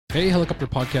Hey, Helicopter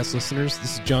Podcast listeners,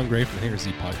 this is John Gray from the Hangar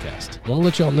Z Podcast. I want to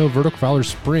let y'all know Vertical Valor's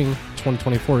Spring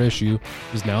 2024 issue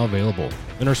is now available.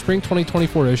 In our Spring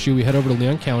 2024 issue, we head over to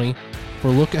Leon County for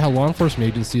a look at how law enforcement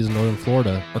agencies in Northern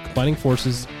Florida are combining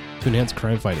forces to enhance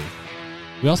crime fighting.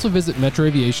 We also visit Metro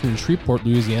Aviation in Shreveport,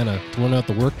 Louisiana to learn about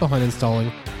the work behind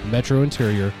installing a Metro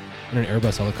interior in an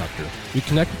Airbus helicopter. We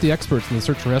connect with the experts in the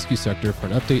search and rescue sector for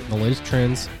an update on the latest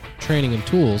trends, training, and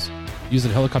tools used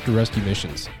in helicopter rescue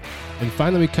missions. And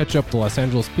finally, we catch up with the Los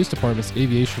Angeles Police Department's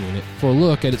aviation unit for a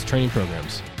look at its training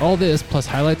programs. All this, plus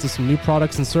highlights of some new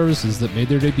products and services that made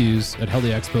their debuts at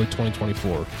Heli Expo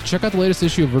 2024. To check out the latest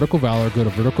issue of Vertical Valor, go to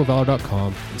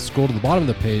verticalvalor.com and scroll to the bottom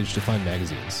of the page to find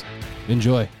magazines.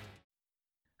 Enjoy.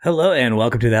 Hello and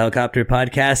welcome to the Helicopter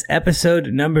Podcast,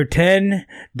 episode number 10,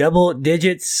 double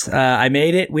digits. I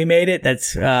made it. We made it.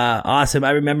 That's awesome. I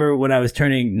remember when I was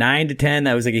turning 9 to 10,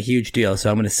 that was like a huge deal.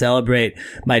 So I'm going to celebrate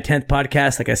my 10th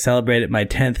podcast like I celebrated my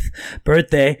 10th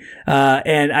birthday.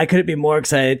 And I couldn't be more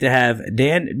excited to have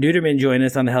Dan Deutermann join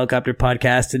us on the Helicopter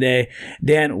Podcast today.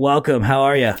 Dan, welcome. How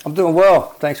are you? I'm doing well.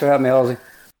 Thanks for having me, Halsey.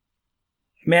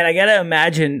 Man, I gotta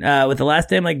imagine, with the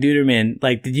last name like Deutermann,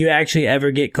 like, did you actually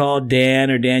ever get called Dan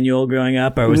or Daniel growing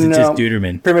up, or was it just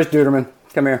Deutermann? Pretty much Deutermann.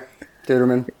 Come here.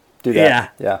 Deutermann. Do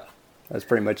that. Yeah. That's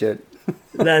pretty much it.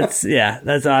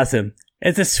 That's awesome.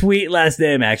 It's a sweet last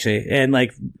name, actually. And,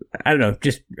 like, I don't know,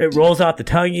 just, it rolls off the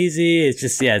tongue easy. It's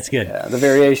just, it's good. Yeah, the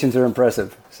variations are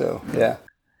impressive. So, yeah.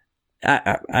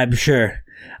 I'm sure.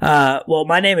 Well,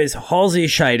 my name is Halsey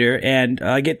Scheider, and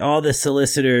I get all the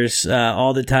solicitors,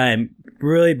 all the time.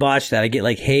 Really botched that. I get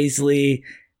like Halsey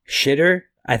Shitter.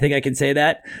 I think I can say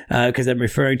that, because I'm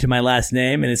referring to my last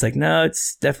name, and it's like, no,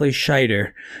 it's definitely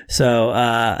Scheider.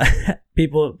 So,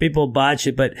 people botch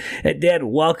it. But Dan,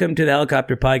 welcome to the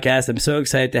Helicopter Podcast. I'm so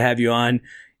excited to have you on.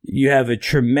 You have a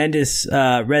tremendous,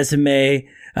 resume,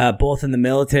 both in the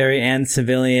military and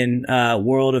civilian,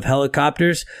 world of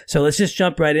helicopters. So let's just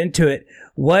jump right into it.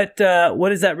 What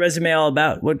is that resume all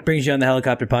about? What brings you on the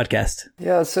Helicopter Podcast?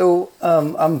 Yeah. So,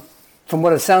 from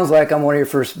what it sounds like, I'm one of your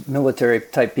first military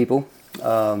type people,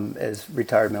 as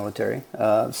retired military.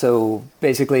 So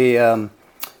basically, I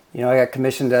got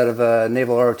commissioned out of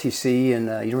Naval ROTC in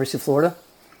University of Florida,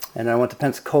 and I went to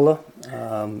Pensacola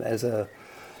as a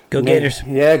Go Gators.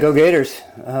 Yeah, go Gators.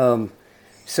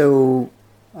 So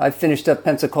I finished up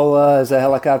Pensacola as a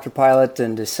helicopter pilot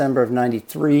in December of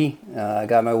 '93. I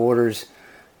got my orders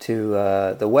to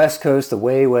the West Coast, the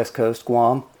way West Coast,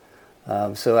 Guam.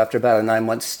 So after about a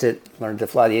 9-month stint, learned to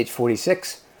fly the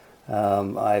H-46.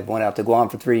 I went out to Guam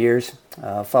for 3 years,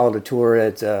 followed a tour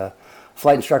as a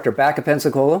flight instructor back at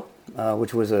Pensacola,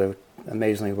 which was an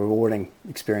amazingly rewarding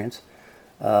experience.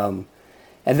 And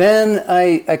then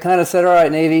I kind of said, all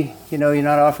right, Navy, you're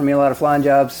not offering me a lot of flying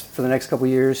jobs for the next couple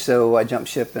of years, so I jumped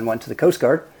ship and went to the Coast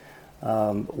Guard,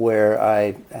 where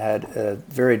I had a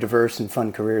very diverse and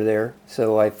fun career there.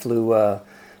 So I flew,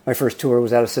 my first tour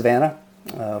was out of Savannah,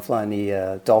 flying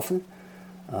the Dolphin,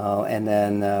 and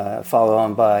then followed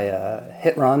on by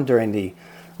hit run during the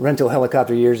rental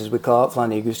helicopter years, as we call it, flying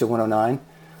the Augusta 109,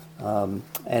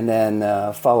 and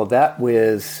then followed that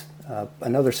with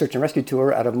another search and rescue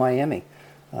tour out of Miami,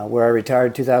 where I retired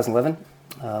in 2011,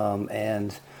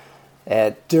 and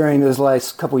during those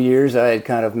last couple years, I had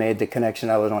kind of made the connection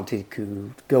I would want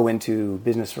to go into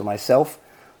business for myself,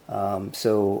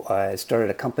 so I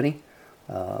started a company.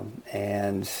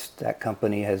 And that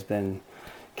company has been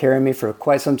carrying me for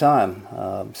quite some time.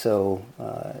 So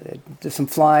did some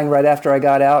flying right after I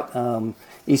got out,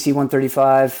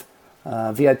 EC-135,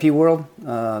 VIP World,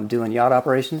 doing yacht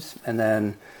operations. And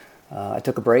then I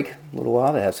took a break a little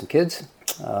while to have some kids.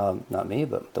 Not me,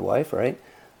 but the wife, right?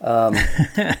 And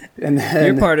then,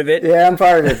 you're part of it. Yeah, I'm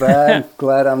part of it, but I'm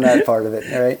glad I'm not part of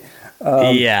it, right?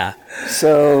 Yeah.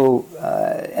 So,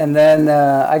 and then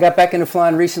I got back into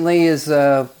flying recently as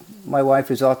my wife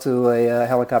is also a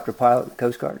helicopter pilot in the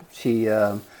Coast Guard. She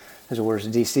has orders to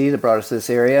DC that brought us to this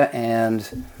area,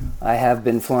 and I have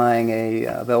been flying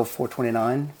a Bell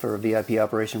 429 for a VIP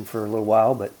operation for a little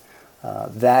while, but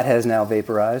that has now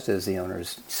vaporized as the owner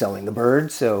is selling the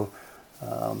bird. So,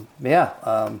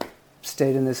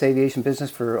 stayed in this aviation business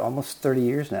for almost 30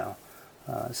 years now.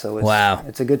 So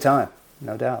it's a good time,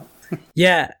 no doubt.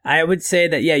 Yeah, I would say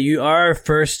that, you are our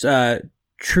first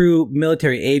true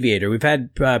military aviator. We've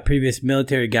had previous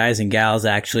military guys and gals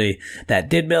actually that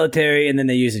did military, and then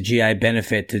they use a GI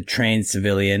benefit to train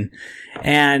civilian.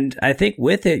 And I think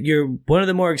with it, you're one of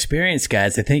the more experienced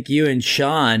guys. I think you and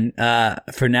Sean,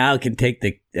 for now, can take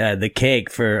the cake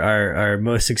for our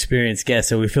most experienced guest.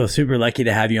 So we feel super lucky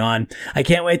to have you on. I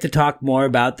can't wait to talk more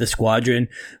about the Squadron.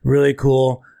 Really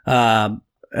cool.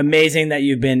 amazing that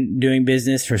you've been doing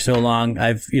business for so long.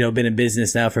 I've, been in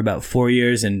business now for about 4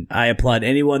 years, and I applaud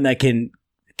anyone that can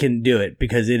do it,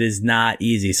 because it is not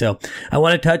easy. So I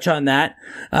want to touch on that.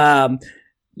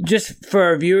 Just for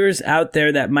our viewers out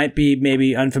there that might be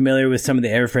maybe unfamiliar with some of the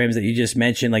airframes that you just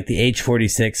mentioned, like the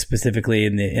H-46 specifically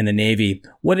in the Navy,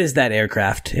 what is that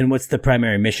aircraft and what's the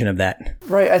primary mission of that?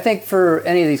 Right. I think for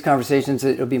any of these conversations,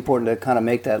 it'll be important to kind of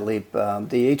make that leap. The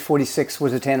H-46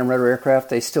 was a tandem rotor aircraft.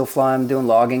 They still fly them doing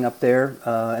logging up there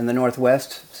in the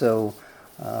Northwest. So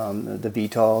the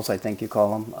VTOLs, I think you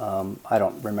call them. I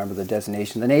don't remember the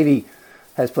designation. The Navy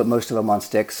has put most of them on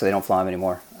sticks, so they don't fly them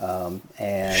anymore.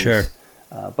 Sure.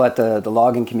 But the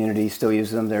logging community still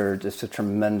uses them. They're just a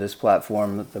tremendous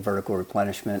platform. The vertical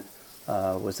replenishment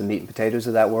was the meat and potatoes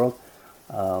of that world.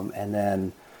 And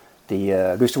then the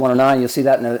Augusta 109, you'll see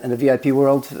that in the VIP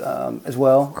world as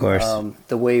well. Of course.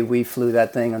 The way we flew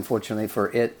that thing, unfortunately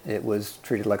for it was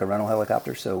treated like a rental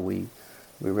helicopter, so we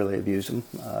really abused them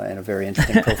in a very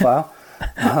interesting profile.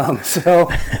 In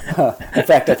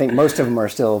fact, I think most of them are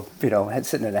still,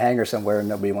 sitting in a hangar somewhere and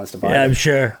nobody wants to buy them. Yeah, I'm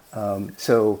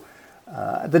sure.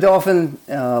 The Dolphin,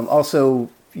 also,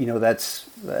 that's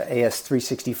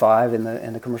AS-365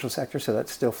 in the commercial sector, so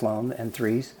that's still flown,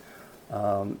 N3s.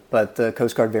 But the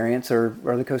Coast Guard variants are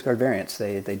the Coast Guard variants.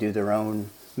 They do their own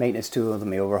maintenance to them,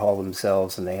 they overhaul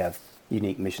themselves, and they have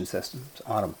unique mission systems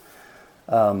on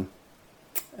them.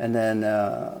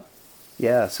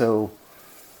 So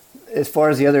as far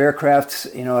as the other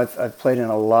aircrafts, I've played in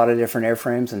a lot of different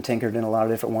airframes and tinkered in a lot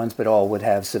of different ones, but all would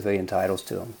have civilian titles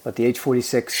to them. But the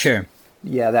H-46, sure.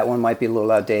 Yeah, that one might be a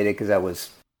little outdated because that was...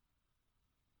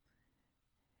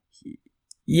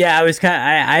 Yeah,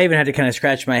 I even had to kind of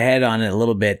scratch my head on it a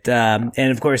little bit. And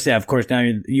of course,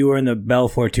 now you were in the Bell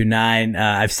 429.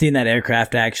 I've seen that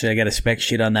aircraft actually. I got a spec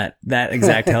sheet on that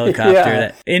exact helicopter.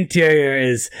 Yeah.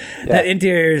 That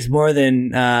interior is more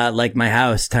than like my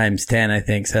house times 10, I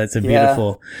think. So it's a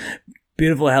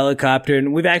beautiful helicopter.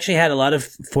 And we've actually had a lot of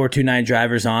 429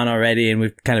 drivers on already, and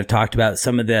we've kind of talked about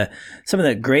some of the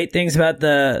great things about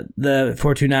the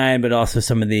 429, but also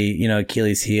some of the,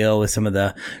 Achilles heel with some of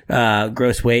the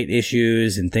gross weight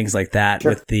issues and things like that.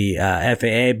 Sure. With the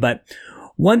FAA. But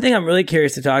one thing I'm really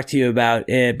curious to talk to you about,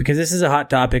 because this is a hot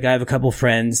topic. I have a couple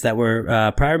friends that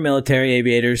were prior military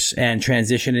aviators and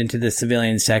transitioned into the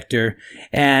civilian sector.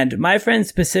 And my friends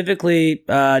specifically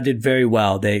did very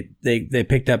well. They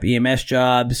picked up EMS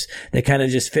jobs. They kind of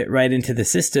just fit right into the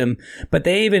system. But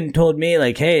they even told me,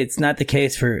 like, hey, it's not the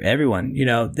case for everyone.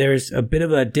 There's a bit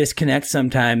of a disconnect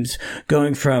sometimes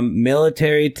going from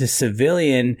military to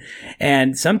civilian.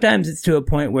 And sometimes it's to a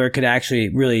point where it could actually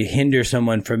really hinder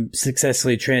someone from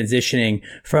successfully transitioning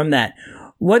from that.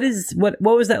 What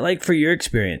was that like for your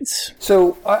experience?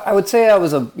 So I would say I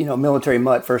was a military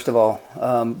mutt, first of all.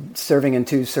 Serving in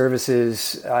 2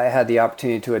 services, I had the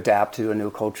opportunity to adapt to a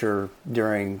new culture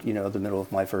during the middle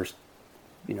of my first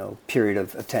period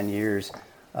of 10 years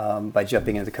by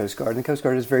jumping into the Coast Guard. And the Coast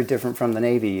Guard is very different from the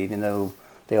Navy, even though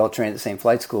they all train at the same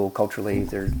flight school. Culturally,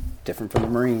 they're different from the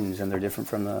Marines, and they're different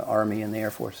from the Army and the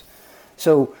Air Force.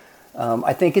 So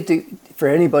I think for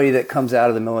anybody that comes out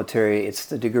of the military, it's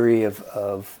the degree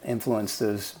of influence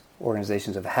those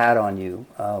organizations have had on you.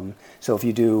 So if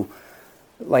you do,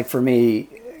 like for me,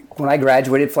 when I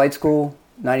graduated flight school,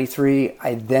 93,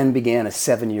 I then began a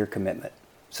 7-year commitment.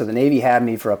 So the Navy had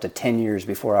me for up to 10 years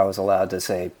before I was allowed to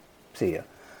say, see ya.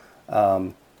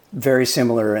 Very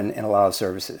similar in a lot of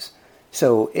services.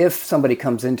 So if somebody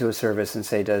comes into a service and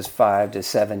say does 5 to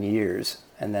 7 years,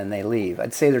 and then they leave,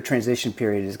 I'd say their transition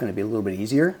period is going to be a little bit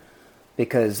easier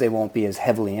because they won't be as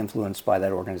heavily influenced by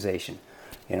that organization.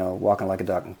 Walking like a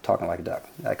duck and talking like a duck,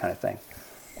 that kind of thing.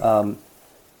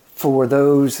 For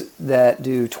those that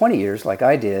do 20 years, like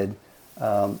I did,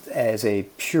 as a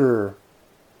pure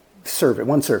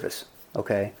one service,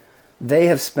 okay, they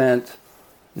have spent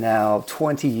now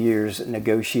 20 years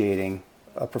negotiating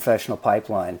a professional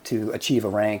pipeline to achieve a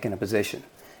rank and a position.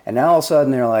 And now all of a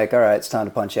sudden they're like, all right, it's time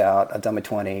to punch out. I've done my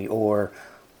 20, or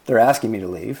they're asking me to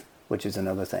leave, which is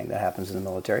another thing that happens in the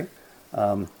military.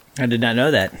 I did not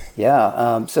know that.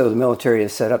 Yeah. So the military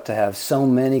is set up to have so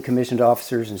many commissioned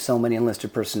officers and so many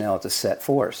enlisted personnel. It's a set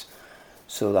force.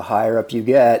 So the higher up you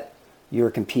get, you're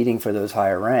competing for those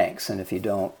higher ranks. And if you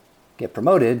don't get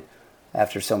promoted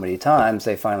after so many times,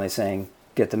 they finally saying,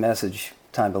 get the message,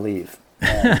 time to leave.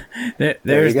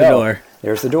 There's the door.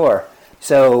 There's the door.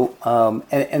 So,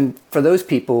 and for those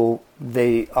people,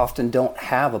 they often don't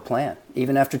have a plan.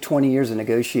 Even after 20 years of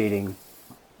negotiating,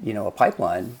 a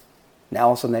pipeline, now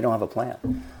all of a sudden they don't have a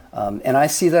plan. And I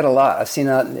see that a lot. I've seen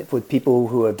that with people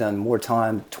who have done more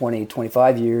time, 20,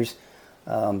 25 years,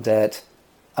 that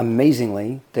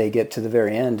amazingly, they get to the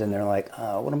very end and they're like,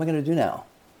 what am I going to do now?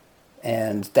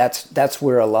 And that's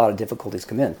where a lot of difficulties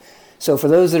come in. So for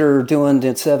those that are doing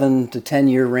the 7 to 10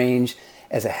 year range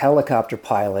as a helicopter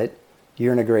pilot,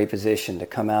 you're in a great position to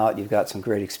come out. You've got some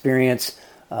great experience,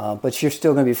 but you're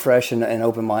still going to be fresh and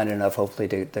open-minded enough, hopefully,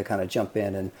 to kind of jump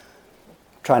in and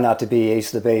try not to be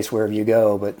ace of the base wherever you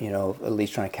go, but at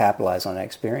least trying to capitalize on that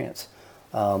experience,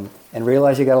 and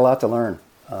realize you got a lot to learn.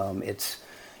 It's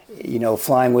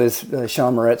flying with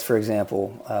Sean Moretz, for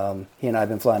example. He and I have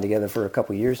been flying together for a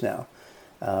couple years now,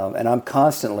 and I'm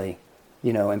constantly,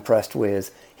 impressed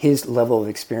with his level of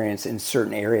experience in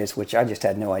certain areas, which I just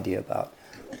had no idea about.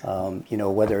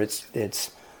 Whether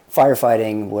it's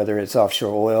firefighting, whether it's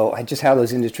offshore oil, just how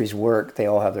those industries work, they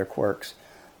all have their quirks.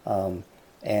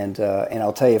 And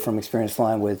I'll tell you from experience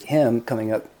flying with him,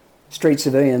 coming up straight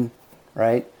civilian,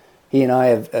 right? He and I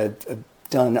have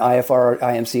done IFR,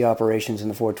 IMC operations in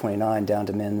the 429 down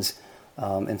to MINS,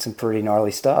 and some pretty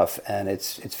gnarly stuff. And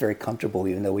it's very comfortable,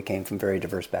 even though we came from very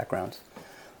diverse backgrounds.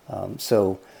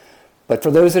 But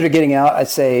for those that are getting out, I'd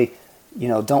say,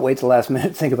 don't wait till the last minute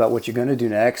to think about what you're going to do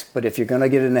next. But if you're going to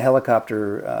get in the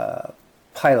helicopter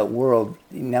pilot world,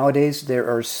 nowadays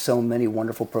there are so many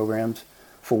wonderful programs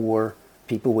for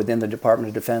people within the Department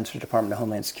of Defense or Department of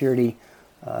Homeland Security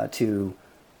to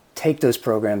take those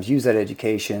programs, use that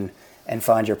education, and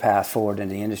find your path forward in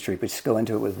the industry. But just go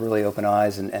into it with really open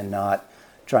eyes and not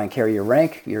try and carry your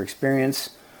rank, your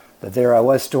experience. The There I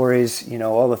Was stories,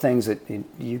 all the things that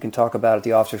you can talk about at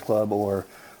the Officers Club or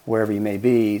wherever you may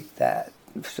be, that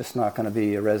it's just not going to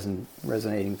be a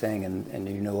resonating thing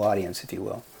and audience, if you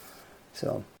will.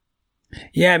 So.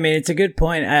 Yeah, I mean, it's a good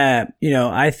point.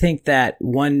 I think that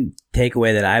one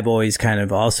takeaway that I've always kind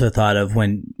of also thought of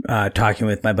when talking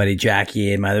with my buddy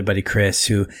Jackie and my other buddy Chris,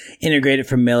 who integrated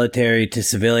from military to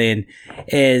civilian,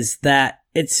 is that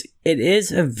it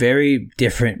is a very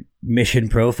different mission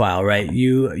profile, right?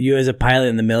 You as a pilot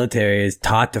in the military is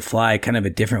taught to fly kind of a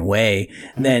different way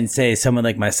than, say, someone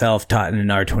like myself taught in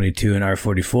an R-22 and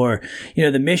R-44.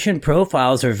 The mission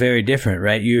profiles are very different,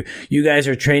 right? You guys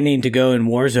are training to go in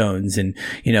war zones and,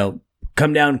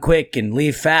 come down quick and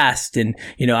leave fast. And,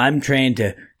 I'm trained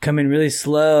to come in really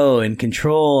slow and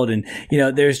controlled. And,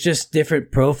 there's just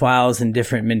different profiles and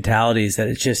different mentalities that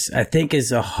it's just, I think,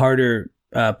 is a harder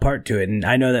part to it. And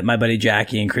I know that my buddy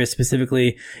Jackie and Chris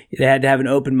specifically, they had to have an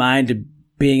open mind to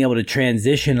being able to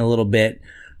transition a little bit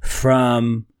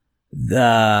from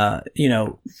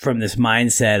from this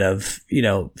mindset of,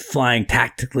 flying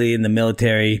tactically in the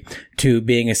military to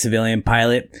being a civilian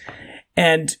pilot.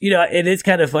 And, it is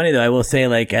kind of funny though. I will say,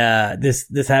 like,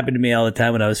 this happened to me all the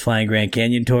time when I was flying Grand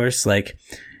Canyon tours. Like,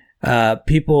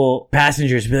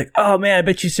 passengers would be like, "Oh man, I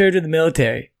bet you served in the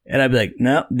military." And I'd be like,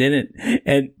 "No, didn't."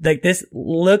 And like this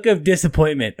look of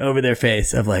disappointment over their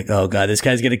face of like, "Oh God, this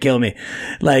guy's going to kill me."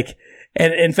 Like,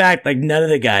 and in fact, like none of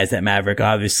the guys at Maverick,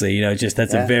 obviously,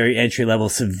 that's a very entry level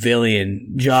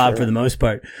civilian job for the most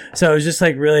part. So it was just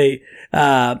like really,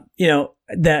 that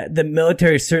the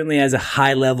military certainly has a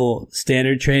high level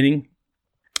standard training.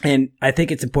 And I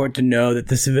think it's important to know that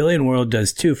the civilian world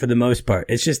does too, for the most part.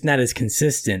 It's just not as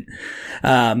consistent.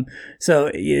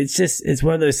 So it's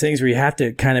one of those things where you have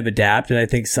to kind of adapt. And I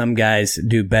think some guys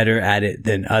do better at it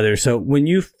than others. So when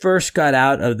you first got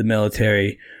out of the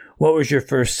military, what was your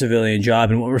first civilian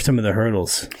job and what were some of the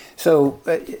hurdles? So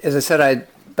as I said,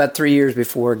 about 3 years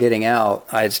before getting out,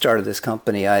 I had started this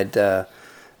company. I'd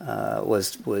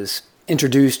was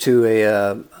introduced to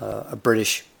a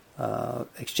British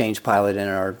exchange pilot in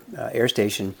our air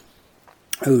station,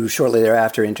 who shortly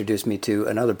thereafter introduced me to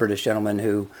another British gentleman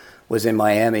who was in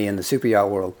Miami in the super yacht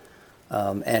world.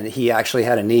 And he actually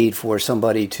had a need for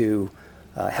somebody to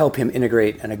help him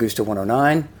integrate an Augusta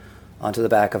 109 onto the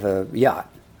back of a yacht.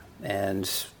 And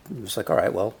I was like, all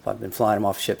right, well, I've been flying them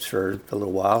off ships for a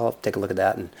little while. I'll take a look at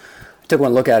that. And I took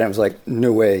one look at it and was like,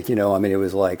 no way. It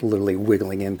was like literally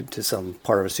wiggling into some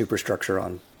part of a superstructure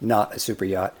on not a super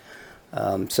yacht.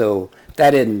 So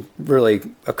that didn't really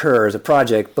occur as a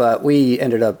project, but we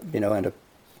ended up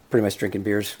pretty much drinking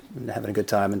beers and having a good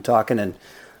time and talking. And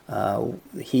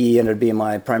he ended up being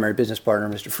my primary business partner,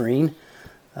 Mr. Freen.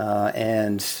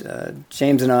 And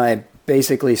James and I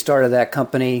basically started that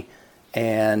company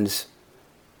and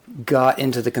got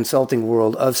into the consulting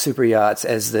world of super yachts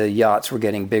as the yachts were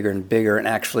getting bigger and bigger and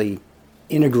actually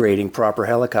integrating proper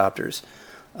helicopters.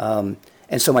 And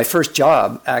so my first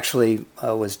job actually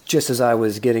was just as I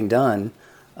was getting done,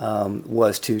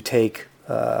 was to take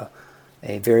a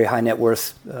very high net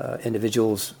worth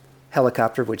individual's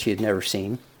helicopter, which he had never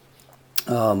seen.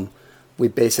 We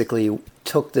basically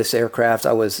took this aircraft.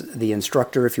 I was the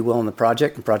instructor, if you will, in the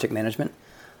project and project management.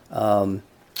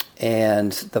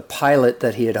 and the pilot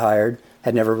that he had hired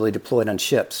had never really deployed on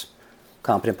ships.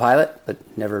 Competent pilot, but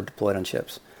never deployed on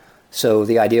ships. So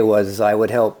the idea was I would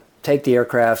help take the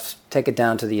aircraft, take it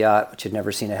down to the yacht, which had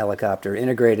never seen a helicopter,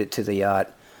 integrate it to the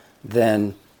yacht,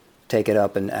 then take it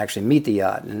up and actually meet the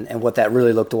yacht. And what that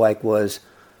really looked like was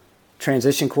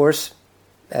transition course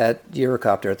at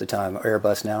Eurocopter at the time,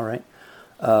 Airbus now, right?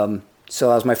 So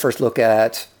that was my first look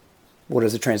at what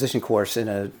does a transition course in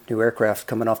a new aircraft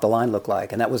coming off the line look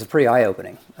like. And that was pretty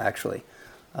eye-opening, actually,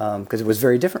 because it was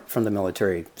very different from the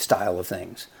military style of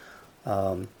things.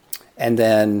 And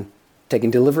then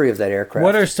taking delivery of that aircraft.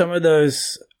 What are some of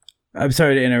those... I'm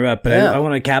sorry to interrupt, but I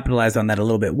want to capitalize on that a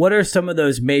little bit. What are some of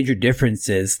those major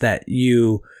differences that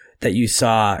you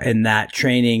saw in that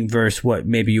training versus what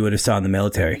maybe you would have saw in the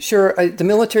military? Sure. The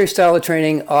military style of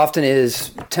training often is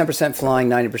 10% flying,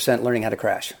 90% learning how to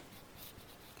crash.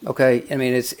 Okay? I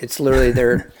mean, it's literally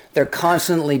they're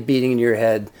constantly beating in your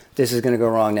head, this is going to go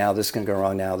wrong now, this is going to go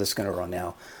wrong now, this is going to go wrong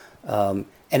now.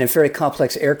 And in very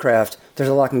complex aircraft, there's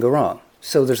a lot can go wrong.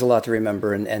 So there's a lot to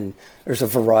remember, and there's a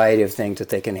variety of things that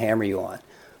they can hammer you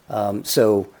on.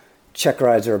 So check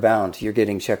rides are abound. You're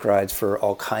getting check rides for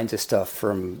all kinds of stuff,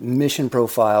 from mission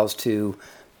profiles to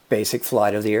basic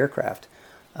flight of the aircraft.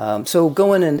 So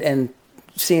going and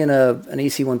seeing an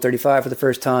EC-135 for the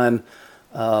first time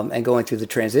and going through the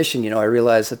transition, I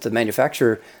realized that the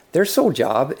manufacturer, their sole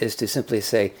job is to simply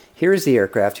say, here's the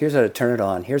aircraft, here's how to turn it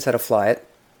on, here's how to fly it.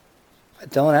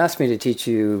 Don't ask me to teach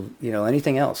you,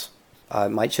 anything else. I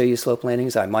might show you slope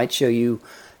landings. I might show you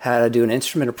how to do an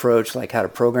instrument approach, like how to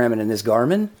program it in this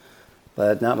Garmin,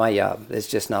 but not my job. It's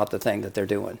just not the thing that they're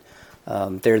doing.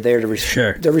 They're there to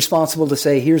Sure. They're responsible to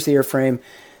say, here's the airframe,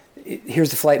 here's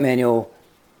the flight manual.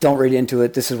 Don't read into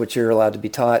it. This is what you're allowed to be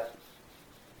taught,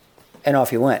 and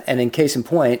off you went. And in case in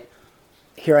point,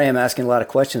 here I am asking a lot of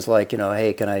questions like,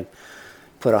 hey, can I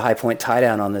put a high point tie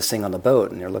down on this thing on the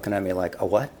boat? And they're looking at me like, a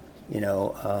what?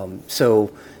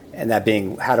 And that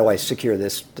being, how do I secure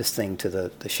this thing to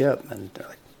the ship? And they're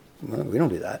like, well, we don't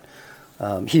do that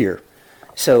here.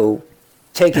 So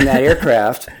taking that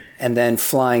aircraft and then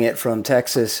flying it from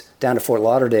Texas down to Fort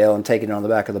Lauderdale and taking it on the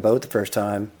back of the boat the first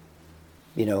time,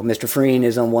 Mr. Freen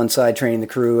is on one side training the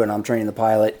crew and I'm training the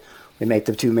pilot. We make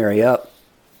the two marry up.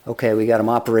 Okay, we got them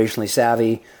operationally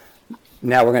savvy.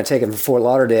 Now we're going to take them from Fort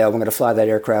Lauderdale. We're going to fly that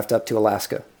aircraft up to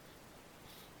Alaska.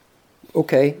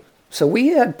 Okay. So we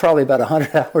had probably about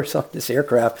 100 hours on this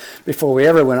aircraft before we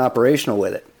ever went operational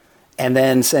with it. And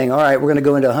then saying, all right, we're going to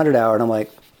go into 100 hour. And I'm like,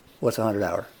 what's 100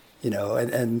 hour?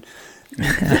 And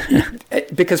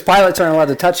because pilots aren't allowed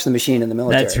to touch the machine in the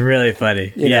military. That's really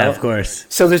funny. Yeah, of course.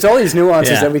 So there's all these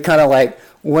nuances that we kind of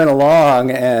went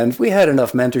along. And we had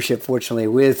enough mentorship, fortunately,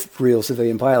 with real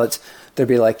civilian pilots. They'd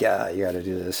be like, yeah, you got to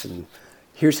do this. And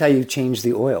here's how you change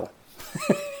the oil.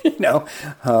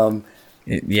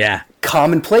 Yeah.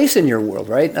 Commonplace in your world,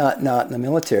 right? Not in the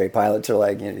military. Pilots are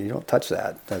like, you don't touch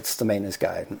that. That's the maintenance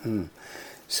guy. Mm-mm.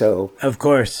 So of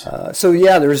course.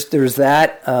 There's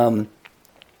that.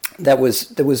 That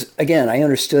was again, I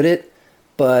understood it,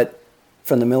 but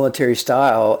from the military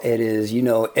style, it is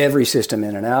every system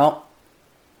in and out.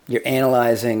 You're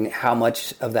analyzing how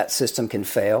much of that system can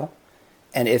fail,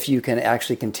 and if you can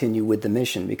actually continue with the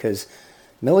mission, because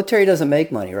military doesn't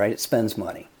make money, right? It spends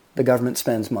money. The government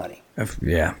spends money.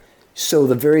 Yeah. So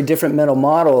the very different mental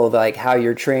model of how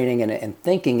you're training and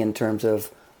thinking in terms of,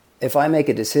 if I make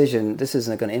a decision, this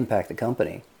isn't going to impact the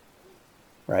company,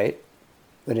 right?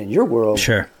 But in your world,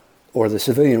 sure, or the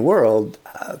civilian world,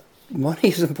 money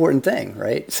is an important thing,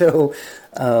 right? So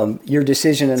your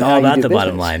decision and how you do business. It's all about the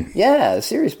bottom line. Yeah, a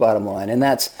serious bottom line. And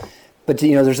but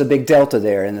there's a big delta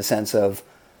there in the sense of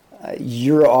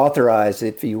you're authorized,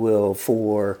 if you will,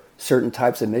 for certain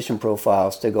types of mission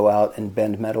profiles to go out and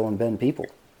bend metal and bend people.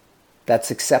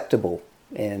 That's acceptable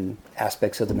in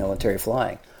aspects of the military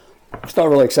flying. It's not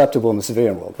really acceptable in the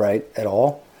civilian world, right, at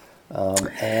all.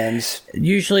 And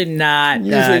usually not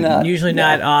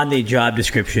on the job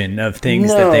description of things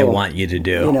that they want you to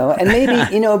do. And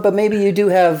maybe but maybe you do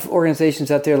have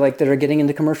organizations out there that are getting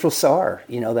into commercial SAR.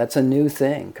 That's a new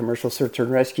thing. Commercial search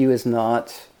and rescue is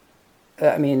not.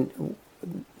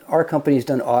 Our company's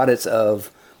done audits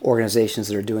of organizations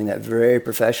that are doing that very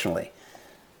professionally.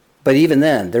 But even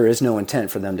then, there is no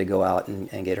intent for them to go out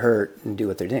and get hurt and do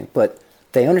what they're doing. But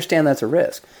they understand that's a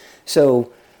risk.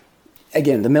 So,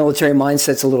 again, the military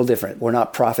mindset's a little different. We're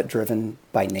not profit-driven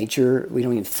by nature. We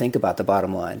don't even think about the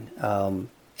bottom line.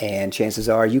 And chances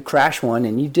are you crash one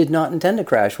and you did not intend to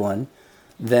crash one,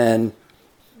 and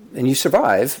you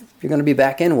survive, you're going to be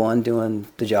back in one doing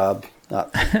the job.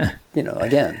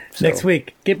 Again. So. Next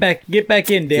week, get back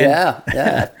in, Dan.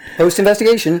 Yeah. Post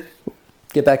investigation.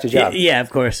 get back to job. Yeah, of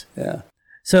course. Yeah.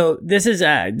 So this is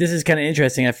kind of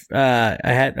interesting.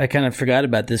 I kind of forgot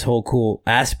about this whole cool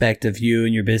aspect of you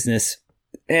and your business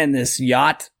and this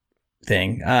yacht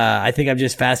thing. I think I'm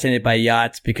just fascinated by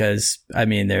yachts because I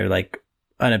mean they're like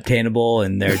unobtainable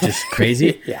and they're just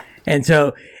crazy. Yeah. And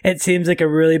so it seems like a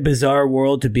really bizarre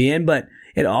world to be in, but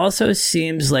it also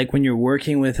seems like when you're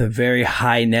working with a very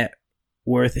high net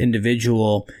worth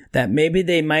individual that maybe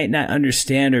they might not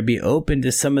understand or be open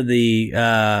to some of the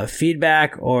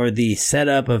feedback or the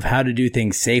setup of how to do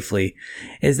things safely.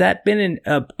 Has that been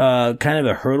a kind of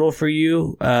a hurdle for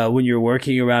you when you're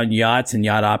working around yachts and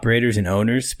yacht operators and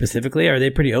owners specifically? Are they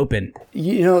pretty open?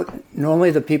 You know,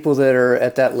 normally the people that are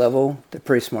at that level, they're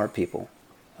pretty smart people.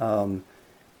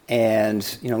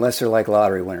 And, you know, unless they're like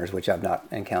lottery winners, which I've not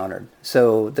encountered.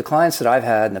 So the clients that I've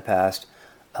had in the past,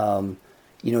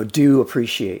 you know, do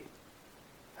appreciate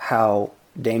how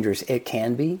dangerous it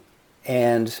can be.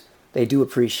 And they do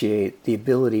appreciate the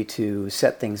ability to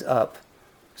set things up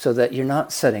so that you're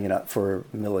not setting it up for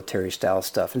military style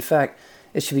stuff. In fact,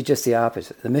 it should be just the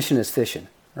opposite. The mission is fishing,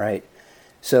 right?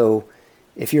 So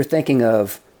if you're thinking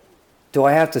of, do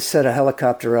I have to set a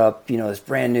helicopter up, you know, it's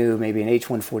brand new, maybe an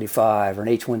H-145 or an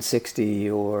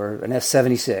H-160 or an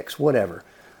F-76, whatever.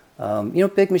 You know,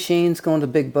 big machines going to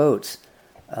big boats.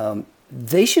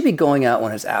 They should be going out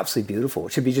when it's absolutely beautiful.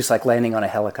 It should be just like landing on a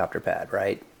helicopter pad,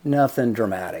 right? Nothing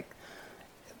dramatic.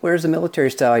 Whereas the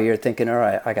military style, you're thinking, all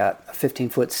right, I got a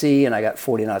 15-foot sea and I got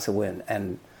 40 knots of wind.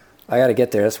 And I got to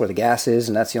get there. That's where the gas is,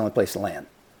 and that's the only place to land.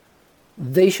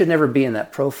 They should never be in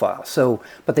that profile. So,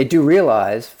 but they do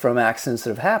realize from accidents that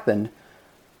have happened,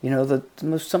 you know,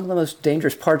 some of the most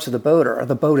dangerous parts of the boat are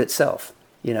the boat itself,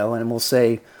 you know, and we'll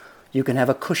say you can have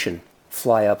a cushion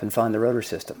fly up and find the rotor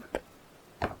system.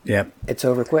 Yep. It's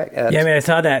over quick. Yeah, I mean, I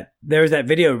saw that. There was that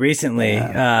video recently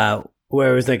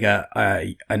where it was like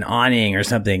an awning or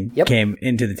something came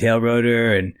into the tail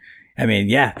rotor. And I mean,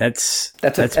 yeah, that's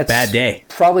a bad day.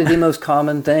 Probably the most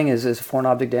common thing is foreign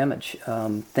object damage.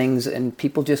 Things, and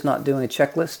people just not doing a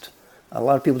checklist. A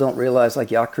lot of people don't realize, like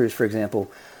yacht crews, for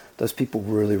example, those people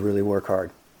really, really work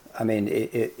hard. I mean,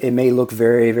 it may look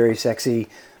very, very sexy,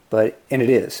 and it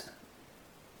is.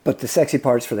 But the sexy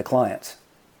part's for the clients.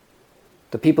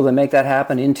 The people that make that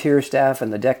happen, interior staff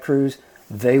and the deck crews,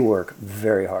 they work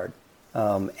very hard.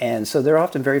 And so they're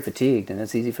often very fatigued, and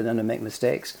it's easy for them to make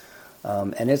mistakes.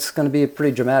 And it's going to be a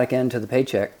pretty dramatic end to the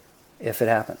paycheck if it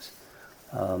happens.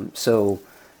 So,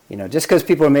 you know, just because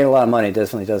people have made a lot of money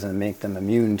definitely doesn't make them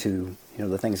immune to, you know,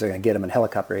 the things that are going to get them in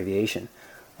helicopter aviation.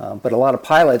 But a lot of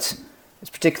pilots,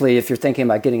 particularly if you're thinking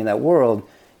about getting in that world,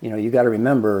 you know, you got to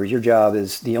remember your job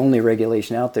is the only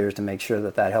regulation out there is to make sure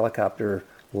that that helicopter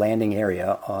landing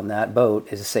area on that boat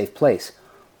is a safe place.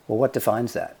 Well, what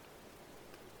defines that?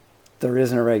 There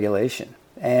isn't a regulation.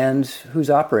 And who's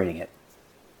operating it?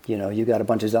 You know, you got a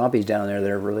bunch of zombies down there that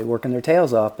are really working their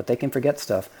tails off, but they can forget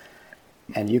stuff.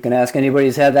 And you can ask anybody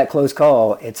who's had that close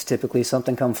call, it's typically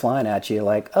something come flying at you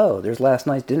like, oh, there's last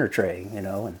night's dinner tray, you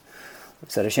know, and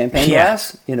is that a champagne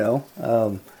glass? You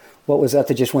know, what was that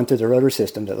just went through the rotor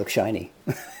system that looked shiny?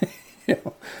 You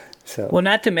know, so. Well,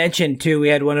 not to mention, too, we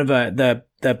had one of the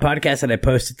podcast that I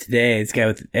posted today, this guy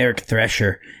with Eric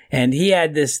Thresher, and he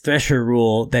had this Thresher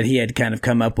rule that he had kind of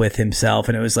come up with himself,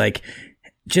 and it was like,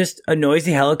 just a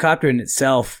noisy helicopter in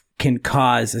itself can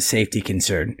cause a safety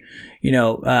concern. You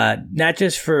know, not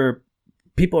just for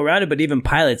people around it, but even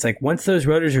pilots. Like once those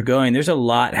rotors are going, there's a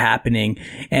lot happening.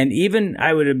 And even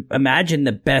I would imagine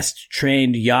the best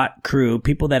trained yacht crew,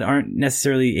 people that aren't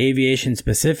necessarily aviation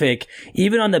specific,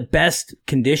 even on the best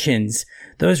conditions,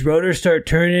 those rotors start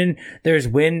turning. There's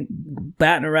wind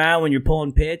batting around when you're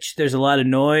pulling pitch. There's a lot of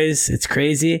noise. It's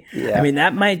crazy. Yeah. I mean,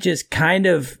 that might just kind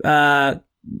of,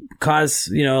 cause,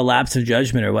 you know, a lapse of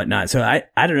judgment or whatnot. So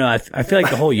I don't know. I feel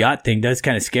like the whole yacht thing does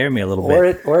kind of scare me a little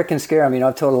bit. Or it can scare. I mean,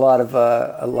 I've told a lot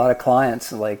of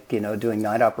clients, like, you know, doing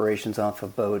night operations off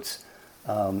of boats.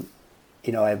 You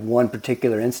know, I have one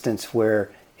particular instance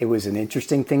where it was an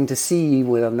interesting thing to see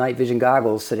with night vision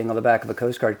goggles sitting on the back of a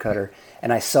Coast Guard cutter.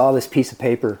 And I saw this piece of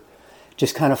paper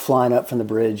just kind of flying up from the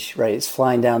bridge, right? It's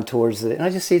flying down towards it. And I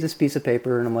just see this piece of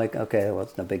paper and I'm like, okay, well,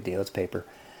 it's no big deal. It's paper.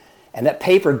 And that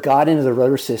paper got into the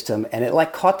rotor system and it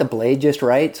like caught the blade just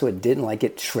right so it didn't like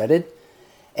get shredded.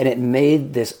 And it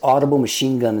made this audible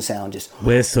machine gun sound, just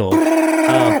whistle.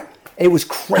 It was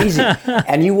crazy.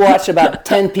 And you watched about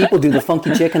 10 people do the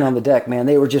funky chicken on the deck, man.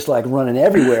 They were just like running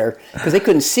everywhere because they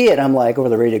couldn't see it. I'm like over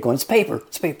the radio going, it's paper,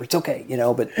 it's okay, you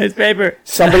know, but it's paper.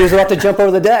 Somebody was about to jump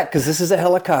over the deck because this is a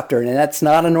helicopter and that's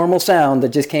not a normal sound that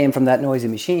just came from that noisy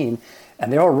machine.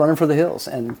 And they're all running for the hills.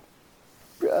 And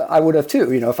I would have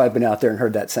too, you know, if I'd been out there and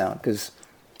heard that sound, because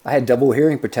I had double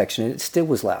hearing protection, and it still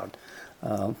was loud.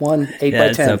 8 by 10.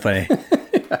 That's so funny.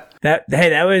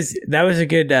 That was a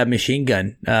good machine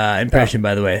gun impression,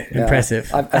 by the way. Yeah.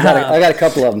 Impressive. I got a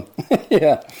couple of them.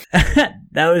 Yeah.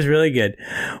 That was really good.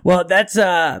 Well, that's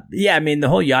I mean, the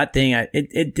whole yacht thing,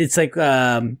 it's like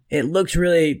it looks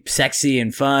really sexy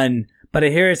and fun, but I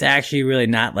hear it's actually really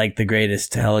not like the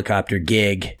greatest helicopter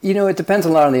gig. It depends a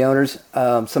lot on the owners.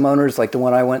 Some owners, like the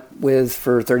one I went with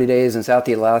for 30 days in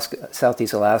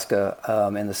Southeast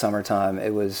Alaska in the summertime,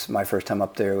 it was my first time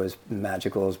up there. It was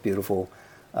magical. It was beautiful.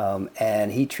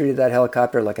 And he treated that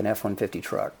helicopter like an F-150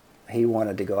 truck. He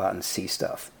wanted to go out and see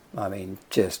stuff. I mean,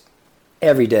 just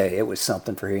every day it was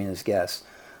something for he and his guests.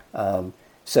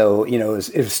 So, it was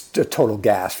a total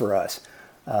gas for us.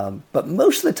 But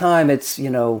most of the time it's,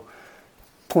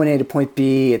 point A to point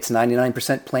B, it's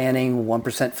 99% planning,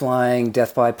 1% flying,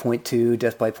 death by point 2,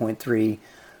 death by point 3.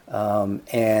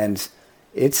 And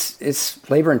it's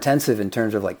labor intensive in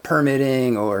terms of like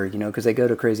permitting or, because they go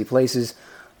to crazy places.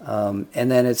 And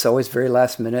then it's always very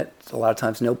last minute. A lot of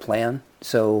times no plan.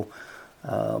 So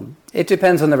it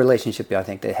depends on the relationship I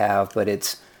think they have, but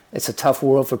it's a tough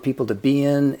world for people to be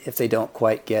in if they don't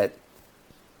quite get,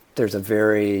 there's a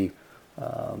very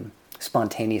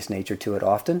spontaneous nature to it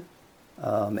often.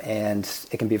 And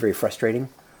it can be very frustrating.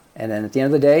 And then at the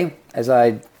end of the day, as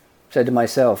I said to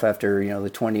myself after, the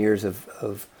 20 years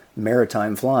of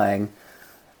maritime flying,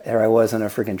 there I was in a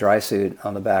freaking dry suit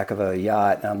on the back of a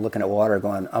yacht, and I'm looking at water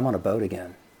going, I'm on a boat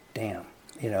again. Damn.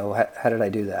 How did I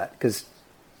do that? Because,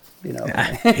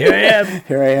 here I am.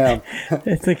 Here I am.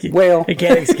 It's like whale. It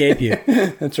can't escape you.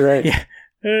 That's right.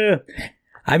 Yeah.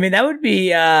 I mean, that would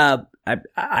be, I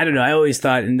don't know. I always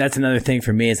thought, and that's another thing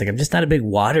for me, it's like I'm just not a big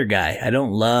water guy. I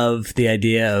don't love the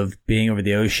idea of being over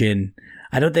the ocean.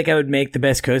 I don't think I would make the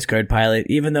best Coast Guard pilot,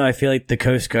 even though I feel like the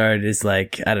Coast Guard is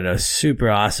like, I don't know, super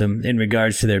awesome in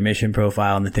regards to their mission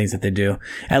profile and the things that they do.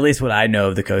 At least what I know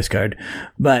of the Coast Guard.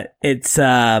 But it's,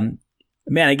 man,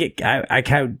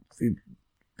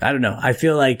 I don't know. I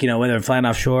feel like, whether I'm flying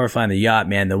offshore or flying the yacht,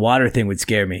 man, the water thing would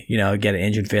scare me. Get an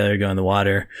engine failure, go in the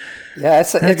water. Yeah,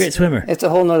 it's a great swimmer. It's a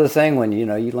whole nother thing when,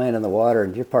 you land in the water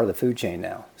and you're part of the food chain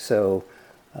now. So,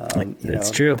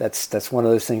 that's true. That's one of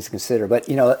those things to consider. But,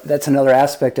 that's another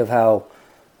aspect of how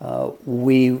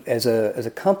we as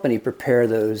a company prepare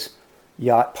those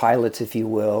yacht pilots, if you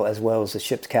will, as well as the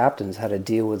ship's captains, how to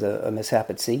deal with a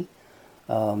mishap at sea.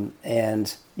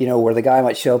 And, where the guy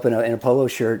might show up in a polo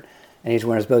shirt and he's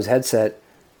wearing his Bose headset,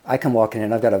 I come walking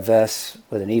in, I've got a vest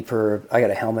with an EPIRB, I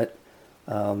got a helmet,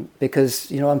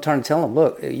 because, I'm trying to tell them,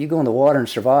 look, you go in the water and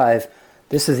survive,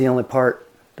 this is the only part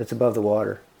that's above the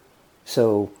water.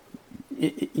 So,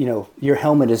 your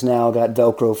helmet has now got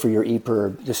Velcro for your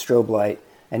EPIRB, the strobe light,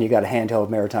 and you got a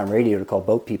handheld maritime radio to call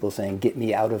boat people saying, get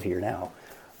me out of here now.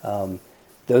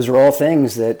 Those are all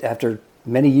things that after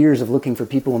many years of looking for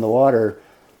people in the water,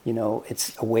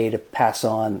 it's a way to pass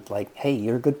on, like, hey,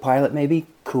 you're a good pilot maybe?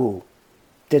 Cool.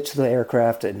 Ditch the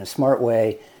aircraft in a smart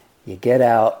way. You get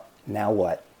out, now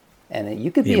what? And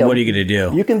you could be what are you going to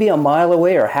do? You can be a mile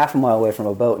away or half a mile away from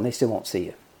a boat and they still won't see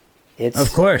you.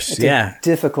 Of course, it's a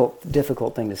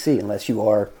difficult thing to see unless you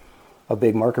are a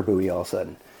big marker buoy all of a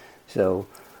sudden. So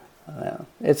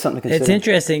it's something to consider. It's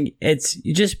interesting. It's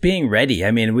just being ready.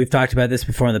 I mean, we've talked about this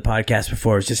before on the podcast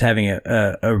before. It's just having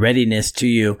a readiness to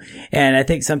you. And I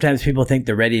think sometimes people think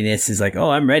the readiness is like, oh,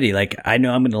 I'm ready. Like, I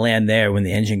know I'm going to land there when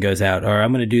the engine goes out, or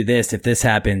I'm going to do this if this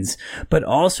happens. But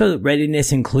also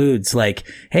readiness includes like,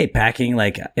 hey, packing,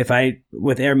 like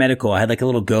with Air Medical, I had like a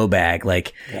little go bag.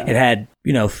 Like it had,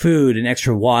 food and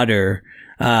extra water.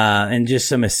 And just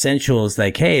some essentials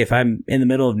like, hey, if I'm in the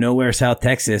middle of nowhere, South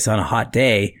Texas on a hot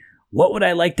day, what would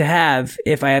I like to have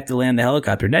if I have to land the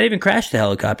helicopter? Not even crash the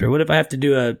helicopter. What if I have to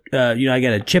do I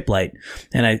got a chip light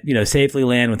and I, safely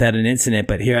land without an incident,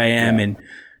 but here I am in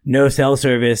no cell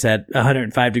service at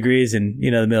 105 degrees in,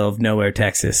 the middle of nowhere,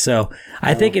 Texas. So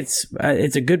I think it's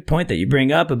a good point that you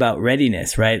bring up about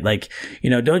readiness, right? Like,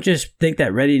 don't just think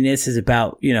that readiness is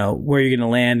about, where you're going to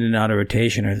land in auto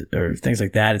rotation or things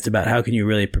like that. It's about how can you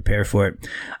really prepare for it.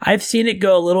 I've seen it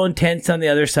go a little intense on the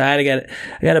other side. I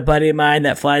got a buddy of mine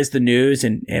that flies the news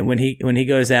and when he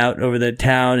goes out over the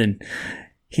town and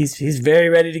He's very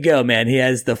ready to go, man. He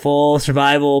has the full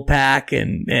survival pack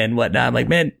and whatnot. I'm like,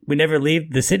 man, we never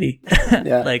leave the city.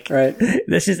 Yeah, like, right.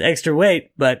 That's just extra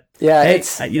weight. But yeah, hey,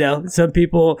 some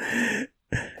people.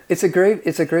 It's a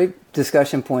great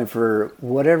discussion point for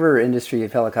whatever industry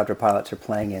of helicopter pilots are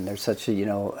playing in. There's such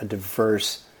a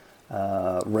diverse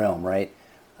realm, right?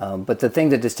 But the thing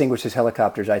that distinguishes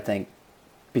helicopters, I think,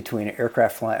 between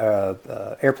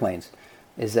airplanes,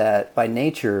 is that by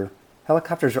nature,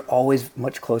 helicopters are always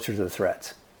much closer to the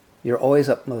threats. you're always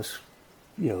up close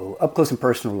and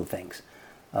personal to things,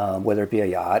 whether it be a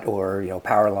yacht or,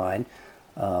 power line.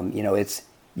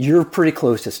 You're pretty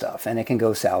close to stuff, and it can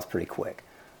go south pretty quick.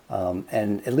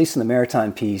 And at least in the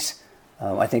maritime piece,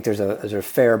 I think there's a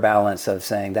fair balance of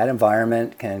saying that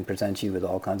environment can present you with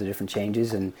all kinds of different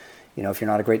changes. And, if you're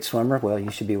not a great swimmer, well, you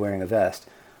should be wearing a vest.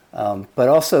 But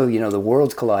also, the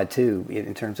worlds collide too,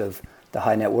 in terms of the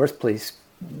high net worth police.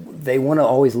 They want to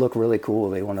always look really cool.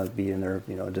 They want to be in their,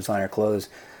 designer clothes.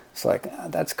 It's like,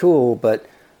 that's cool. But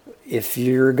if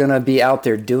you're going to be out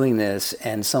there doing this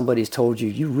and somebody's told you,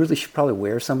 you really should probably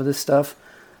wear some of this stuff,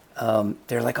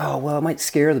 they're like, oh, well, it might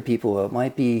scare the people. It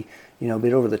might be, a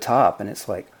bit over the top. And it's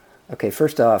like, okay,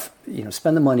 first off,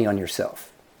 spend the money on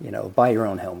yourself, buy your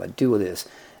own helmet, do this,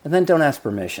 and then don't ask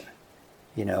permission.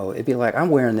 It'd be like, I'm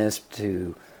wearing this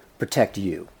to protect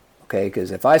you, okay?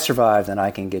 Because if I survive, then I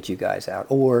can get you guys out.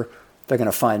 Or they're going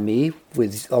to find me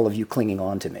with all of you clinging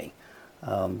on to me.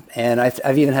 And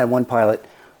I've even had one pilot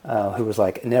who was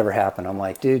like, it never happened. I'm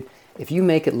like, dude, if you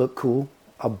make it look cool,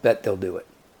 I'll bet they'll do it.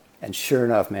 And sure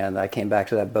enough, man, I came back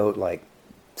to that boat like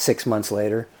 6 months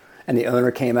later, and the owner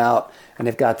came out, and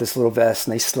they've got this little vest,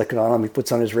 and they slick it on him. He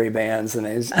puts on his Ray-Bans, and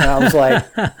I was like,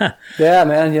 yeah,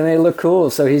 man, they look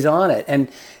cool. So he's on it.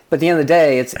 But at the end of the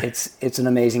day, it's an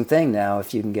amazing thing now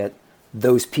if you can get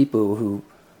those people who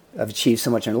have achieved so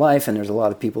much in life, and there's a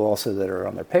lot of people also that are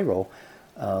on their payroll.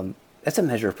 That's a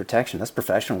measure of protection. That's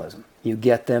professionalism. You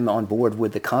get them on board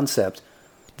with the concept.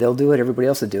 They'll do it. Everybody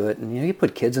else will do it. And you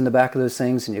put kids in the back of those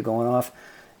things, and you're going off.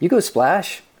 You go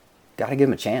splash. Got to give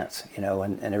them a chance, and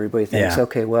everybody thinks,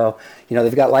 okay, well,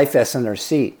 they've got life vests in their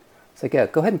seat. It's like, yeah,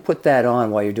 go ahead and put that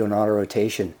on while you're doing auto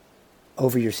rotation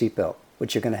over your seatbelt,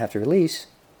 which you're going to have to release.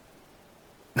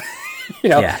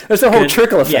 There's a whole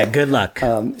trickle effect. Yeah, good luck.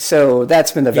 So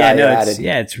that's been the value added.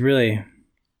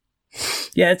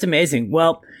 It's amazing.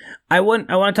 Well, I want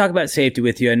to talk about safety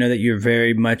with you. I know that you're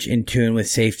very much in tune with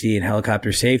safety and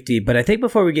helicopter safety, but I think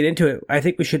before we get into it, I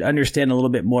think we should understand a little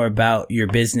bit more about your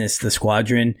business, the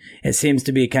Squadron. It seems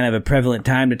to be kind of a prevalent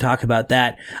time to talk about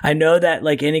that. I know that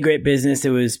like any great business,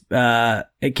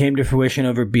 it came to fruition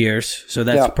over beers. So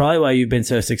that's probably why you've been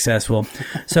so successful.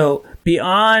 So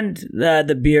beyond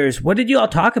the beers, what did you all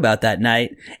talk about that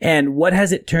night, and what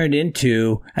has it turned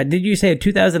into? Did you say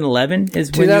 2011 is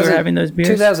when you were having those beers?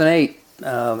 2008.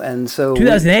 And so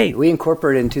 2008. We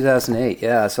incorporated in 2008.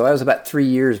 Yeah. So I was about 3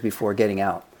 years before getting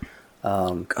out.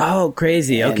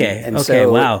 Crazy. Okay. And okay.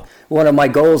 So wow. One of my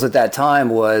goals at that time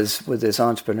was, with this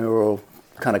entrepreneurial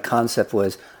kind of concept,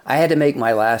 was I had to make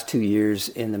my last 2 years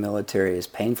in the military as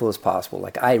painful as possible.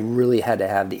 Like, I really had to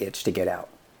have the itch to get out.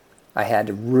 I had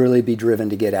to really be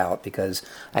driven to get out because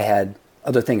I had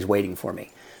other things waiting for me.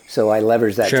 So I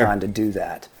leveraged that time to do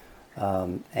that.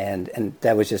 And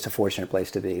that was just a fortunate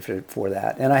place to be for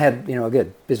that. And I had, a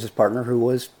good business partner who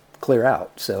was clear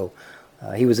out. So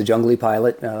he was a jungly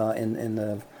pilot in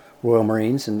the Royal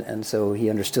Marines, and so he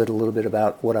understood a little bit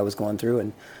about what I was going through,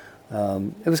 and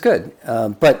it was good.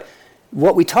 But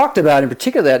what we talked about in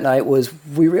particular that night was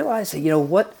we realized that,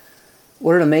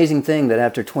 what an amazing thing that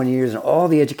after 20 years and all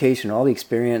the education, all the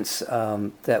experience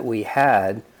that we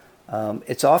had,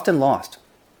 it's often lost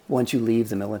once you leave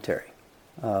the military.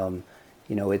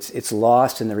 It's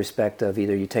lost in the respect of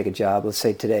either you take a job, let's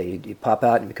say today, you pop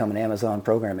out and become an Amazon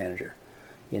program manager.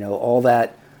 All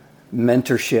that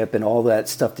mentorship and all that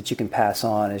stuff that you can pass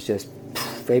on is just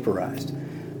vaporized.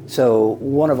 So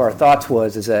one of our thoughts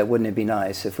is that wouldn't it be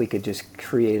nice if we could just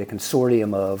create a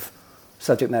consortium of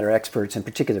subject matter experts in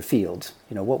particular fields?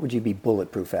 What would you be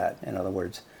bulletproof at, in other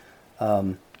words?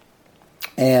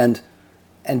 And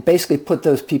basically put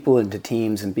those people into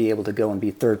teams and be able to go and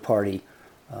be third-party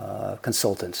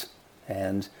consultants,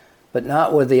 but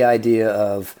not with the idea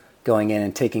of going in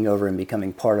and taking over and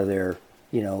becoming part of their,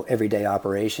 everyday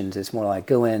operations. It's more like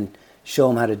go in, show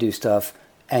them how to do stuff,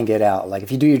 and get out. Like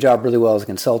if you do your job really well as a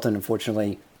consultant,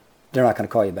 unfortunately, they're not going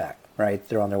to call you back, right?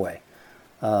 They're on their way.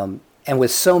 And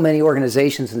with so many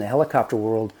organizations in the helicopter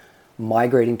world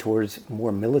migrating towards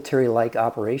more military-like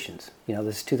operations,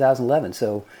 this is 2011,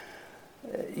 so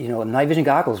night vision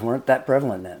goggles weren't that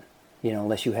prevalent then.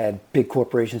 Unless you had big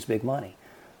corporations, big money.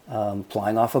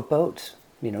 Flying off of boats,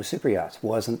 super yachts,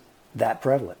 wasn't that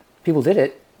prevalent. People did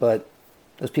it, but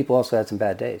those people also had some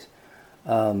bad days.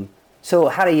 So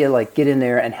how do you get in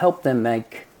there and help them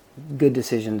make good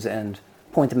decisions and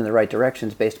point them in the right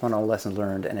directions based upon all lessons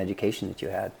learned and education that you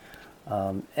had?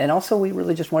 And also, we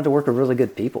really just wanted to work with really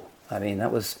good people. I mean,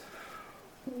 that was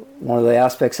one of the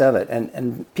aspects of it.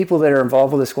 And people that are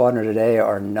involved with the Squadron today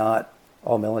are not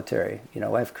all military.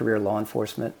 I have career law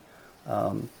enforcement.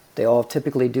 They all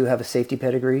typically do have a safety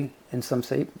pedigree in some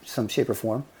shape or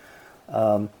form.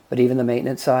 But even the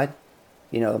maintenance side,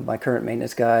 my current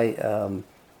maintenance guy,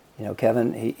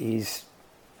 Kevin, he's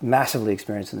massively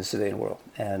experienced in the civilian world,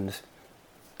 and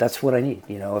that's what I need.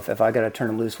 If I got to turn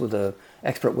him loose with a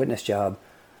expert witness job,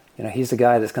 he's the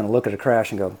guy that's going to look at a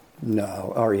crash and go,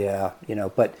 no, or yeah,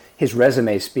 but his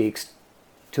resume speaks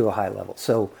to a high level.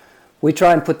 So we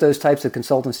try and put those types of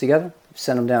consultants together,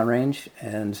 send them downrange,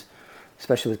 and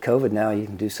especially with COVID now, you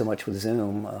can do so much with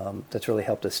Zoom. That's really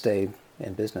helped us stay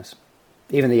in business.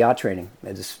 Even the yacht training,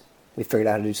 we figured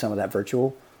out how to do some of that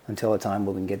virtual until a time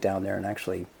when we can get down there and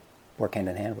actually work hand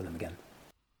in hand with them again.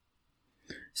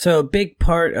 So a big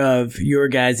part of your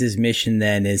guys' mission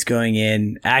then is going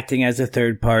in, acting as a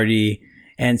third party,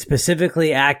 and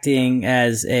specifically acting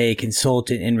as a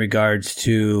consultant in regards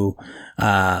to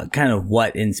kind of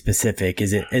what in specific?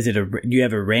 Do you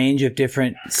have a range of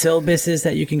different syllabuses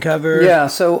that you can cover? Yeah,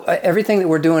 so everything that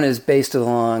we're doing is based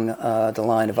along the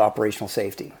line of operational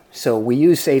safety. So we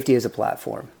use safety as a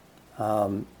platform,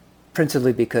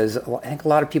 principally because I think a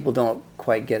lot of people don't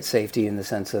quite get safety in the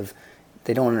sense of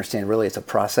they don't understand really it's a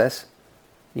process.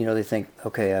 They think,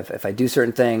 okay, if I do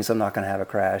certain things, I'm not going to have a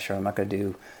crash, or I'm not going to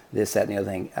do this, that, and the other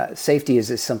thing. Safety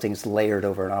is something that's layered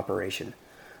over an operation.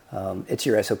 It's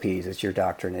your SOPs, it's your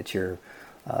doctrine, it's your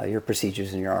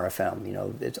procedures and your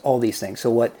RFM. It's all these things. So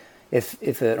what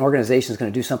if an organization is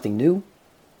going to do something new,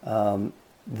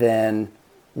 then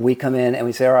we come in and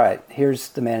we say, all right, here's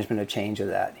the management of change of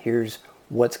that. Here's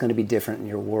what's going to be different in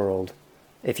your world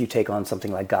if you take on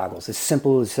something like goggles. As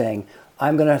simple as saying,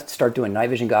 I'm going to start doing night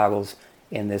vision goggles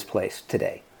in this place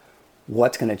today.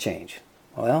 What's going to change?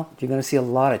 Well, you're going to see a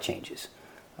lot of changes,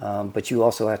 but you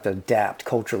also have to adapt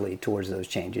culturally towards those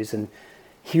changes. And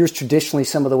here's traditionally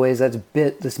some of the ways that's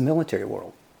bit this military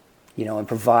world, and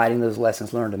providing those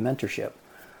lessons learned and mentorship.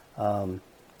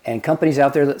 And companies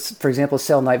out there that, for example,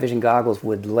 sell night vision goggles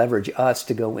would leverage us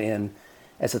to go in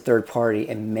as a third party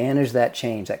and manage that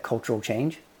change, that cultural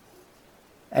change.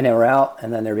 And they were out,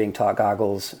 and then they're being taught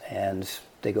goggles, and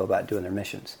they go about doing their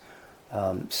missions.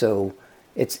 So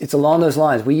it's along those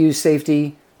lines. We use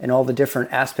safety and all the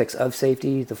different aspects of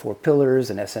safety, the 4 pillars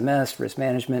and SMS, risk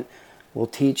management. We'll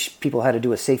teach people how to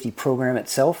do a safety program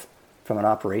itself from an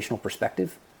operational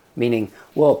perspective, meaning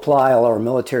we'll apply all our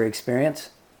military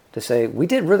experience to say, we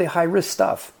did really high-risk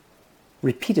stuff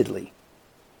repeatedly.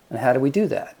 And how do we do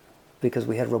that? Because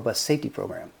we had a robust safety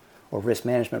program or risk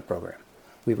management program.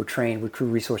 We were trained with crew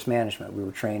resource management. We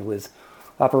were trained with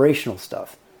operational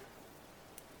stuff.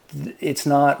 It's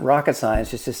not rocket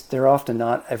science. It's just they're often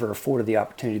not ever afforded the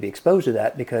opportunity to be exposed to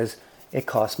that because it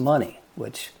costs money,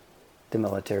 which the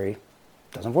military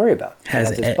doesn't worry about.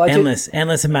 Has its budget,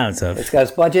 endless amounts of. It's got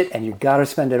its budget, and you've got to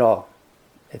spend it all.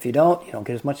 If you don't get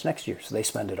as much next year. So they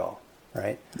spend it all,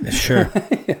 right? Sure.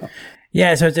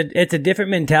 Yeah, so it's a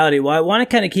different mentality. Well, I want to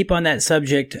kind of keep on that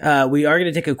subject. We are going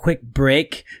to take a quick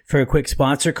break for a quick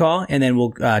sponsor call, and then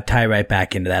we'll tie right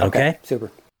back into that, okay?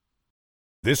 Super.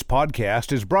 This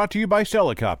podcast is brought to you by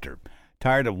Celicopter.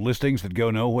 Tired of listings that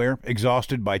go nowhere?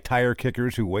 Exhausted by tire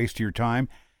kickers who waste your time?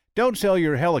 Don't sell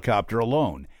your helicopter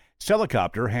alone.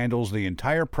 Celicopter handles the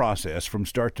entire process from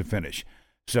start to finish.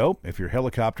 So, if your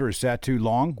helicopter is sat too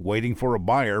long waiting for a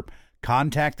buyer,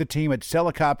 contact the team at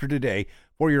Celicopter today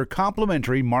for your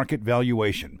complimentary market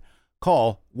valuation.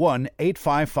 Call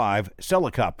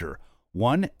 1-855-CELICOPTER,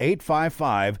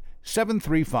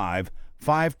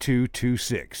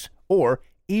 1-855-735-5226, or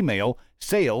email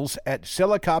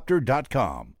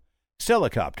sales@celicopter.com.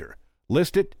 Celicopter.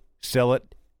 List it, sell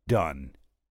it, done.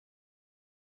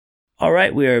 All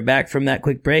right, we are back from that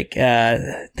quick break.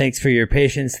 Thanks for your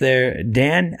patience there,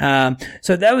 Dan.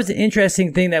 So that was an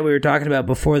interesting thing that we were talking about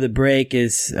before the break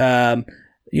is,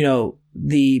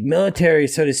 the military,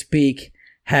 so to speak,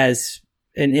 has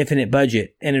an infinite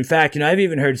budget. And in fact, I've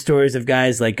even heard stories of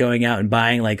guys like going out and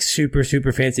buying like super,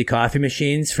 super fancy coffee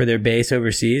machines for their base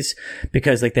overseas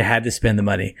because like they had to spend the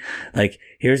money. Like,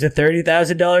 here's a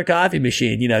 $30,000 coffee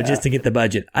machine, just to get the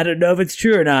budget. I don't know if it's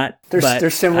true or not.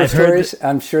 There's similar stories.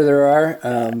 I'm sure there are.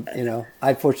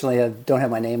 I fortunately don't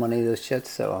have my name on any of those shits,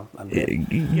 so I'm good.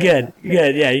 Good.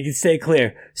 Yeah, you can stay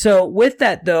clear. So with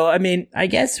that though, I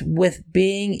guess with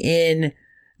being in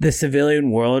the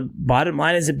civilian world, bottom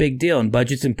line is a big deal, and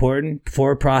budget's important.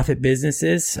 For-profit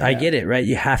businesses, I get it, right?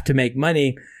 You have to make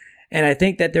money. And I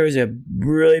think that there was a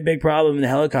really big problem in the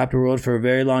helicopter world for a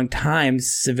very long time,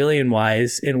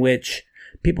 civilian-wise, in which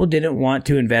people didn't want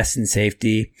to invest in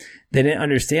safety. They didn't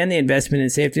understand the investment in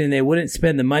safety, and they wouldn't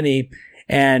spend the money.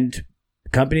 And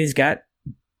companies got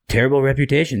terrible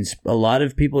reputations. A lot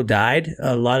of people died.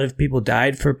 A lot of people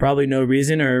died for probably no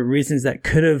reason or reasons that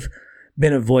could have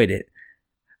been avoided.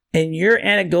 in your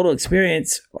anecdotal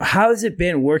experience, how has it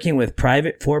been working with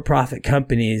private for-profit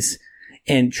companies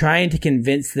and trying to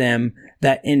convince them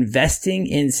that investing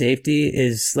in safety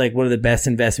is like one of the best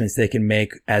investments they can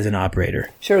make as an operator?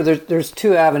 Sure. There's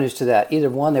two avenues to that. Either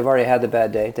one, they've already had the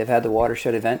bad day. They've had the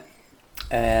watershed event,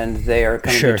 and they are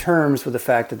coming to terms with the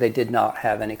fact that they did not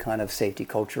have any kind of safety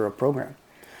culture or program.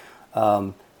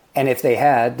 And if they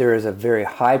had, there is a very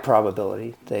high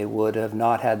probability they would have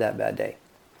not had that bad day.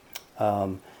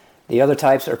 The other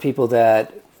types are people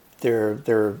that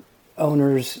they're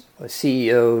owners,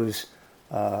 CEOs,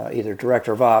 either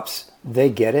director of ops. They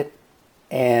get it,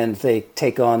 and they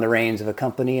take on the reins of a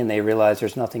company, and they realize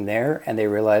there's nothing there, and they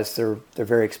realize they're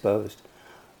very exposed.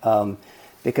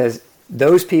 Because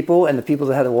those people and the people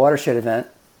that had the watershed event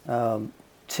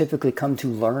typically come to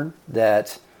learn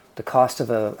that the cost of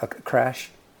a crash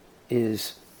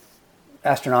is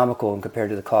astronomical compared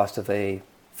to the cost of a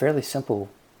fairly simple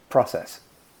process.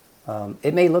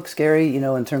 It may look scary,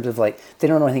 in terms of like they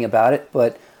don't know anything about it,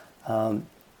 but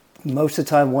most of the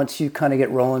time, once you kind of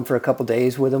get rolling for a couple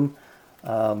days with them,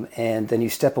 and then you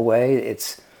step away,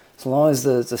 it's as long as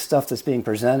the stuff that's being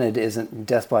presented isn't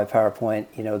death by PowerPoint,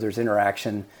 there's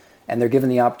interaction, and they're given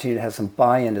the opportunity to have some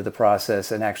buy-in to the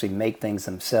process and actually make things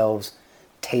themselves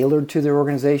tailored to their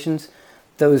organizations.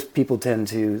 Those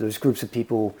groups of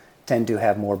people tend to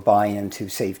have more buy-in to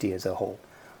safety as a whole.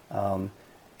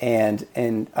 And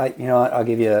I'll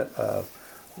give you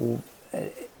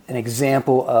an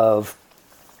example of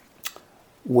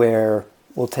where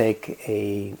we'll take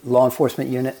a law enforcement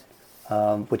unit,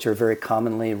 which are very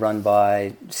commonly run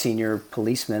by senior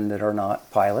policemen that are not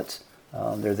pilots.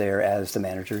 They're there as the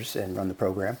managers and run the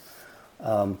program.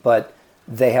 But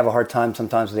they have a hard time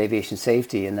sometimes with aviation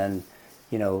safety, and then,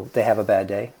 they have a bad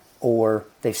day, or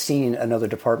they've seen another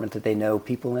department that they know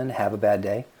people in have a bad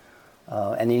day.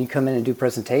 And then you come in and do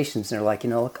presentations, and they're like,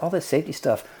 look, all this safety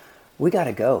stuff, we got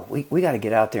to go. We got to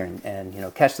get out there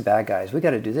and catch the bad guys. We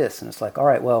got to do this. And it's like, all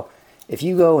right, well, if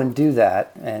you go and do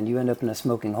that and you end up in a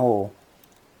smoking hole,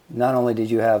 not only did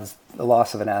you have the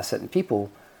loss of an asset and people,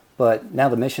 but now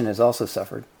the mission has also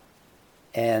suffered.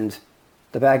 And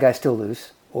the bad guy's still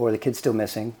loose, or the kid's still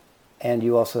missing, and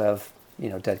you also have,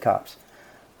 dead cops,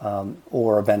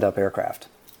 or a bent up aircraft.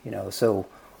 So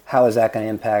how is that going to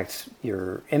impact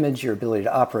your image, your ability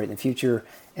to operate in the future,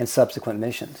 and subsequent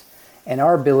missions? And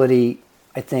our ability,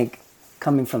 I think,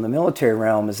 coming from the military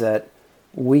realm, is that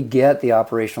we get the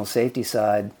operational safety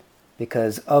side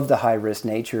because of the high-risk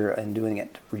nature and doing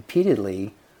it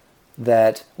repeatedly,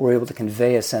 that we're able to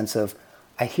convey a sense of,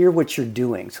 I hear what you're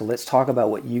doing, so let's talk about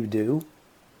what you do,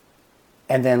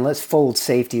 and then let's fold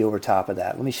safety over top of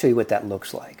that. Let me show you what that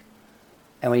looks like.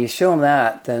 And when you show them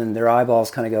that, then their eyeballs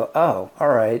kind of go, oh, all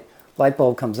right, light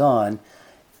bulb comes on.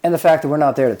 And the fact that we're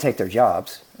not there to take their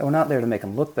jobs, and we're not there to make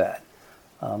them look bad.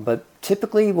 But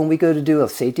typically when we go to do a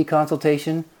safety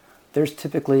consultation, there's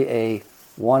typically a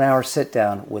 1-hour sit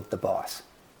down with the boss.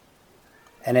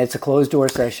 And it's a closed door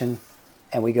session,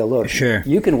 and we go, look, sure,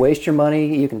 you can waste your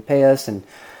money, you can pay us and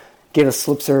give us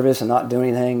slip service and not do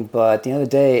anything, but at the end of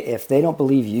the day, if they don't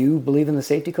believe you believe in the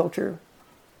safety culture,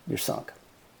 you're sunk.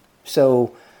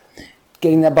 So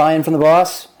getting that buy-in from the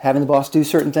boss, having the boss do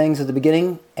certain things at the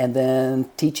beginning, and then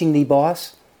teaching the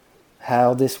boss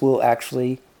how this will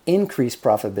actually increase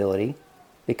profitability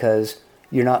because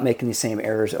you're not making the same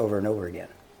errors over and over again.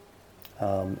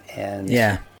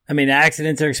 Yeah. I mean,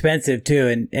 accidents are expensive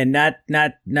too, and not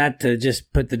to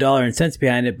just put the dollar and cents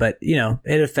behind it, but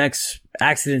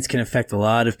accidents can affect a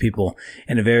lot of people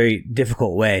in a very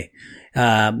difficult way.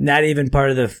 Not even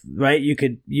part of right. You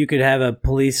could have a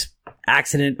police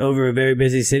accident over a very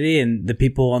busy city, and the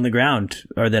people on the ground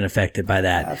are then affected by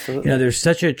that. Absolutely. There's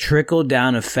such a trickle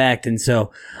down effect. And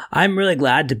so I'm really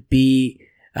glad to be,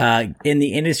 in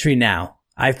the industry now.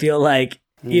 I feel like,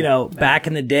 back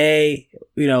in the day,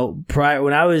 prior,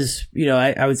 when I was,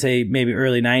 I would say maybe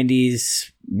early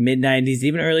 90s, mid 90s,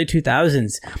 even early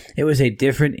 2000s, it was a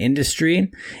different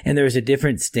industry, and there was a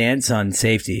different stance on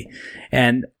safety.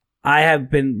 And I have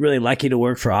been really lucky to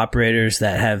work for operators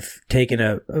that have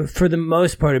taken for the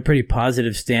most part, a pretty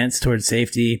positive stance towards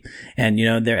safety and,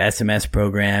 their SMS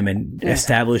program and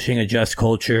establishing a just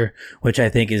culture, which I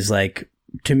think is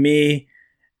to me,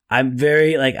 I'm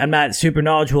very I'm not super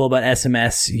knowledgeable about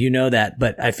SMS, that,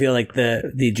 but I feel like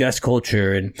the just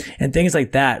culture and things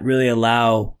like that really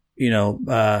allow,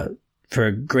 for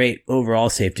a great overall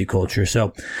safety culture.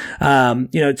 So,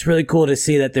 it's really cool to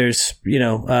see that there's,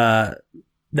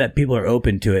 that people are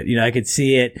open to it. I could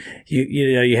see it.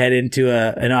 You head into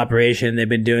an operation. They've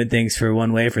been doing things for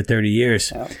one way for 30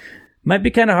 years. Yeah. Might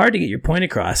be kind of hard to get your point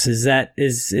across. Is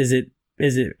it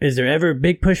is there ever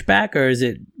big pushback, or is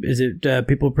it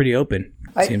people pretty open?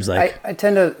 Seems like I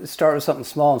tend to start with something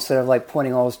small instead of like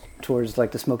pointing all towards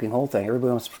like the smoking hole thing.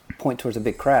 Everybody wants to point towards a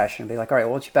big crash and be like, all right,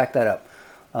 well, why don't you back that up?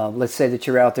 Let's say that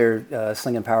you're out there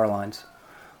slinging power lines,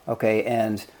 okay,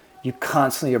 and you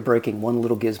constantly are breaking one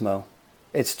little gizmo.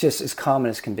 It's just as common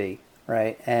as can be,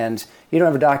 right? And you don't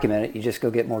ever document it. You just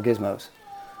go get more gizmos.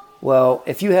 Well,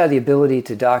 if you had the ability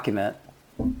to document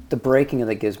the breaking of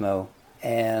the gizmo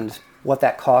and what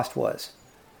that cost was,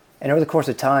 and over the course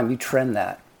of time, you trend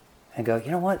that and go,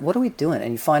 you know what are we doing?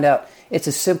 And you find out it's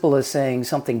as simple as saying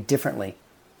something differently,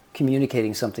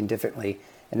 communicating something differently,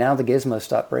 and now the gizmo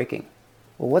stopped breaking.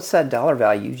 Well, what's that dollar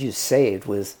value you just saved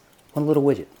with one little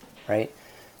widget, right?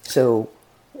 So,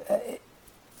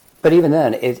 but even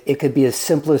then, it could be a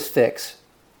simplest fix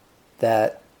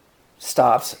that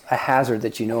stops a hazard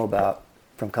that you know about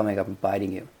from coming up and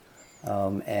biting you.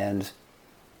 And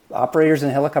operators in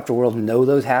the helicopter world know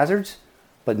those hazards,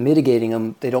 but mitigating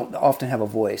them, they don't often have a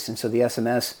voice. And so the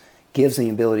SMS gives them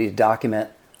the ability to document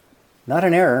not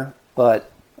an error,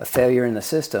 but a failure in the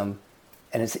system,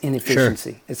 and it's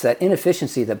inefficiency. Sure. It's that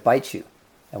inefficiency that bites you.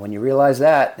 And when you realize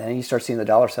that, then you start seeing the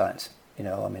dollar signs.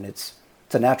 It's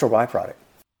a natural byproduct.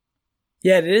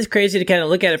 Yeah, it is crazy to kind of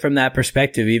look at it from that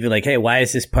perspective, even like, hey, why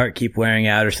does this part keep wearing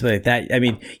out or something like that? I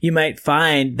mean, you might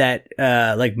find that,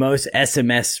 like most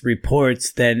SMS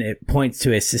reports, then it points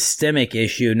to a systemic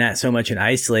issue, not so much an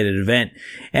isolated event.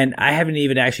 And I haven't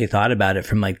even actually thought about it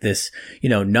from like this,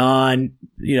 helicopter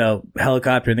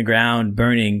in the ground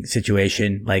burning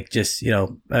situation, like just,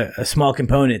 a small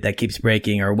component that keeps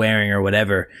breaking or wearing or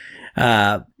whatever.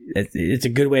 It's a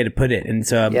good way to put it, and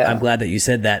so I'm glad that you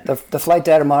said that. The flight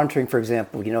data monitoring, for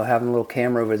example, having a little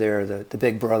camera over there, the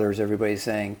big brothers, everybody's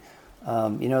saying,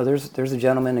 there's a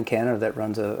gentleman in Canada that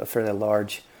runs a fairly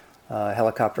large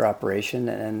helicopter operation,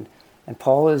 and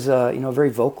Paul is very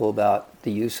vocal about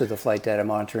the use of the flight data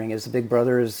monitoring, as the big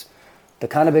brother is the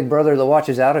kind of big brother that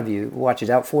watches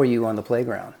out for you on the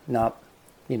playground, not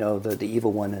the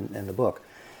evil one in the book.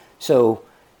 So.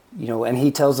 And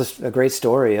he tells us a great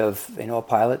story of, a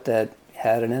pilot that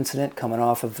had an incident coming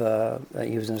off of,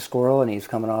 he was in a squirrel and he was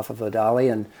coming off of a dolly,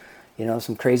 and,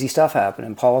 some crazy stuff happened.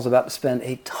 And Paul's about to spend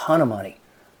a ton of money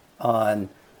on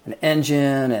an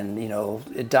engine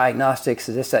and, diagnostics,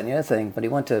 this, that, and the other thing. But he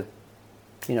went to,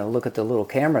 look at the little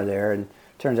camera there, and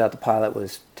turns out the pilot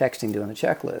was texting, doing a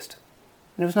checklist.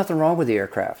 And there was nothing wrong with the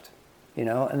aircraft,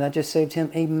 and that just saved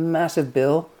him a massive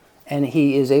bill. And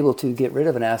he is able to get rid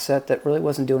of an asset that really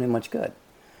wasn't doing him much good.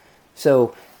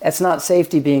 So that's not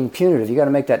safety being punitive. You got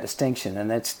to make that distinction, and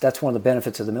that's one of the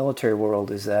benefits of the military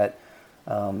world is that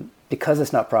because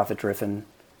it's not profit driven,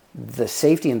 the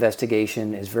safety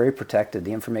investigation is very protected.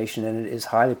 The information in it is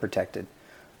highly protected.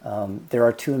 There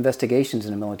are two investigations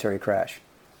in a military crash.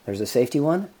 There's a safety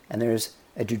one, and there's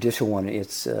a judicial one.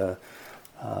 It's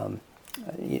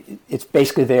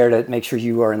basically there to make sure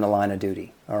you are in the line of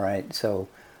duty. All right, so.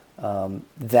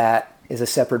 That is a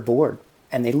separate board.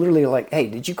 And they literally are like, hey,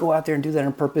 did you go out there and do that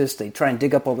on purpose? They try and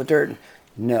dig up all the dirt.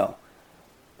 No.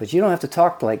 But you don't have to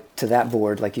talk to that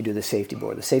board like you do the safety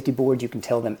board. The safety board, you can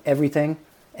tell them everything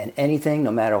and anything,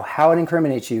 no matter how it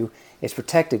incriminates you. It's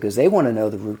protected because they want to know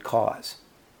the root cause.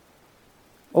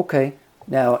 Okay,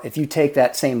 now if you take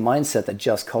that same mindset, that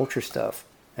just culture stuff,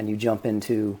 and you jump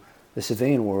into the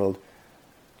civilian world,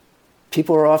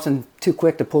 people are often too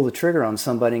quick to pull the trigger on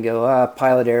somebody and go,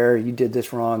 pilot error, you did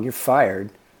this wrong, you're fired.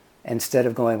 Instead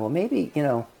of going, well, maybe,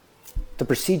 the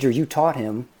procedure you taught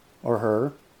him or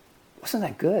her wasn't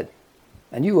that good.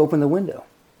 And you open the window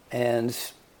and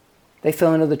they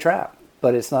fell into the trap,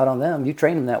 but it's not on them. You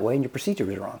trained them that way and your procedure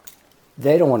was wrong.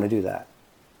 They don't want to do that.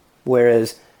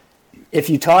 Whereas if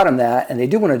you taught them that and they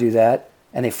do want to do that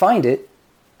and they find it,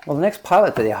 well, the next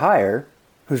pilot that they hire,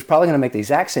 who's probably going to make the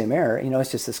exact same error,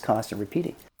 it's just this constant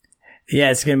repeating.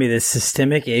 Yeah, it's going to be this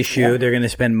systemic issue. Yeah. They're going to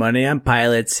spend money on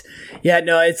pilots. Yeah,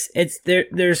 no, it's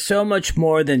there's so much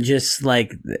more than just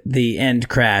like the end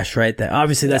crash, right? That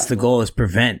obviously that's the goal, is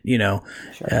prevent,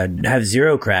 have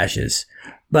zero crashes.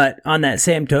 But on that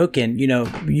same token,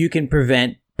 you can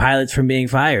prevent pilots from being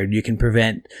fired. You can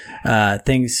prevent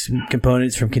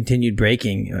components from continued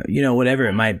breaking, whatever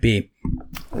it might be.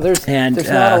 There's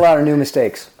not a lot of new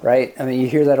mistakes, right? I mean, you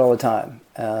hear that all the time.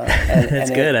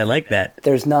 That's good. I like that.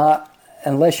 There's not,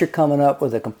 unless you're coming up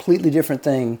with a completely different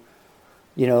thing,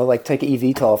 like take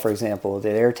eVTOL, for example,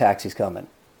 the air taxi's coming.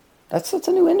 That's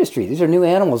a new industry. These are new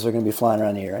animals that are going to be flying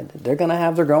around the air. They're going to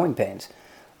have their growing pains.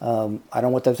 I don't know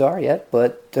what those are yet,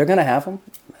 but they're going to have them.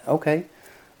 Okay.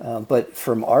 But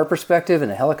from our perspective in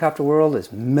the helicopter world,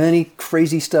 as many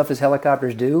crazy stuff as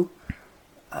helicopters do,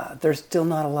 there's still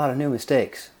not a lot of new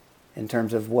mistakes. in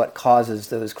terms of what causes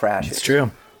those crashes. It's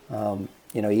true.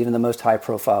 Even the most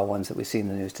high-profile ones that we see in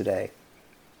the news today,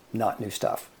 not new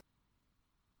stuff.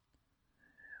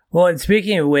 Well, and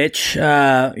speaking of which,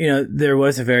 there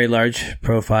was a very large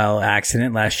profile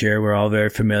accident last year we're all very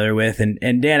familiar with.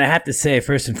 And Dan, I have to say,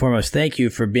 first and foremost, thank you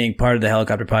for being part of the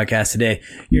Helicopter Podcast today.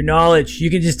 Your knowledge, you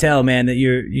can just tell, man, that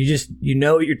you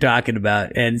know what you're talking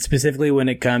about. And specifically when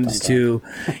it comes to,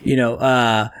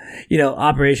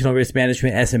 operational risk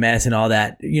management, SMS and all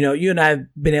that, you and I have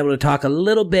been able to talk a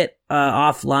little bit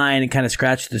offline and kind of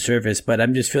scratch the surface, but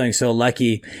I'm just feeling so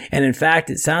lucky. And in fact,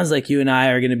 it sounds like you and I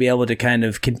are going to be able to kind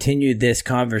of continue this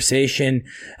conversation,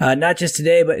 not just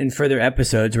today, but in further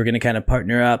episodes. We're going to kind of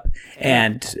partner up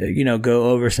and,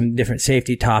 go over some different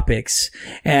safety topics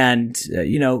and,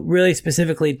 really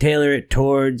specifically tailor it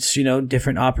towards,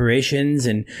 different operations.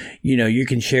 And, you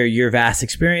can share your vast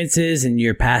experiences and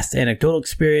your past anecdotal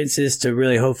experiences to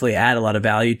really hopefully add a lot of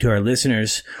value to our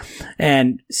listeners.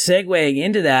 And segueing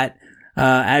into that,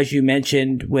 as you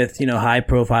mentioned with, high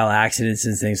profile accidents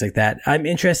and things like that, I'm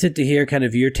interested to hear kind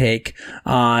of your take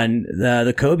on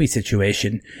the Kobe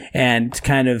situation and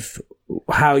kind of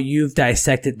how you've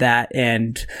dissected that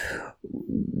and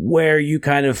where you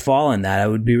kind of fall in that. I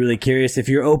would be really curious if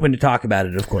you're open to talk about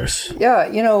it, of course. Yeah.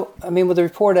 With the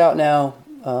report out now,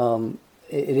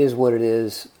 it is what it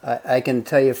is. I can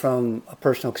tell you from a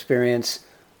personal experience,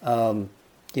 I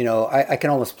can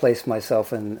almost place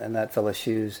myself in that fellow's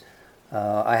shoes.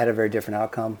 I had a very different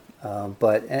outcome,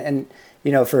 but I don't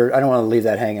want to leave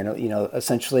that hanging.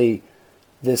 Essentially,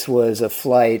 this was a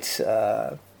flight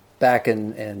back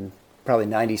in probably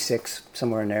 '96,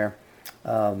 somewhere in there.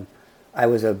 I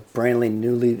was a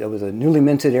newly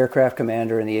minted aircraft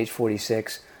commander in the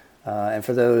H-46, and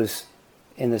for those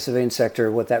in the civilian sector,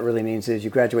 what that really means is you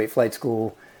graduate flight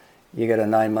school, you get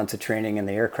 9 months of training in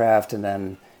the aircraft, and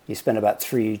then you spend about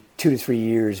 2 to 3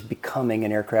 years becoming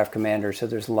an aircraft commander. So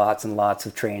there's lots and lots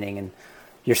of training, and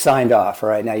you're signed off. All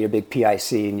right, now you're a big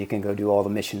PIC, and you can go do all the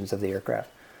missions of the aircraft.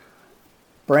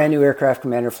 Brand new aircraft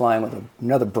commander flying with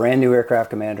another brand new aircraft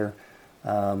commander,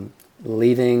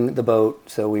 leaving the boat.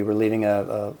 So we were leaving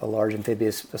a large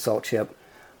amphibious assault ship,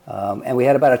 and we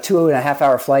had about a 2.5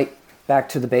 hour flight back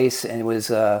to the base, and it was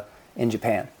in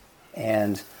Japan.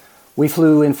 And we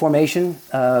flew in formation.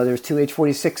 There's 2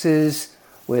 H-46s.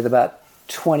 with about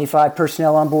 25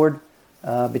 personnel on board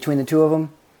between the two of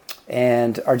them.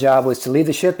 And our job was to leave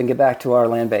the ship and get back to our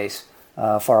land base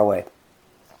far away.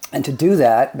 And to do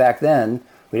that, back then,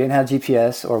 we didn't have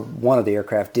GPS, or one of the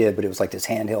aircraft did, but it was like this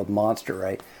handheld monster,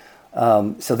 right?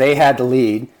 So they had to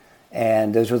lead,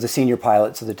 and those were the senior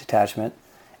pilots of the detachment.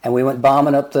 And we went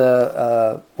bombing up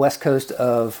the west coast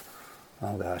of,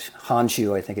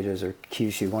 Honshu, I think it is, or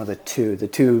Kyushu, one of the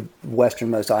two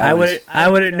westernmost islands. I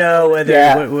wouldn't know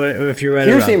whether if you're right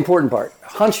or wrong. Here's the important part.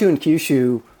 Honshu and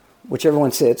Kyushu, whichever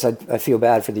one sits, I feel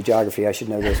bad for the geography, I should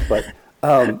know this, but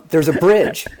there's a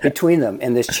bridge between them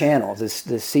in this channel, this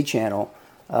sea channel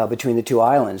between the two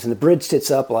islands. And the bridge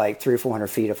sits up like 300 or 400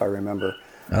 feet, if I remember.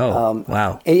 Oh,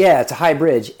 wow. Yeah, it's a high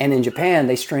bridge. And in Japan,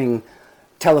 they string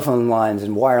telephone lines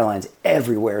and wire lines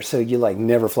everywhere, so you like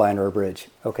never fly under a bridge,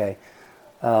 okay?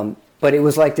 But it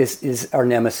was like this is our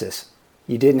nemesis.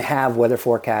 You didn't have weather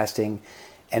forecasting,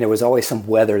 and there was always some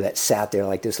weather that sat there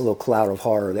like this little cloud of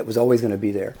horror that was always going to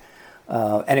be there.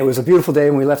 And it was a beautiful day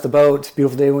when we left the boat. It's a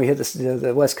beautiful day when we hit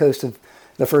the west coast of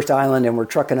the first island, and we're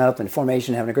trucking up in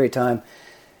formation, having a great time.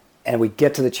 And we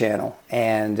get to the channel,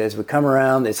 and as we come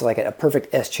around, it's like a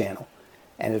perfect S channel.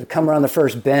 And as we come around the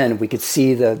first bend, we could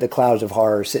see the clouds of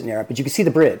horror sitting there, but you could see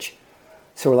the bridge.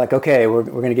 So we're like, okay, we're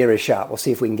going to give it a shot. We'll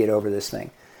see if we can get over this thing.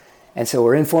 And so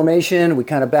we're in formation. We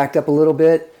kind of backed up a little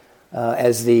bit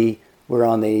we're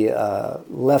on the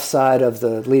left side of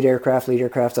the lead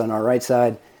aircraft on our right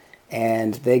side,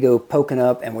 and they go poking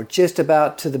up, and we're just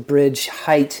about to the bridge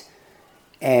height,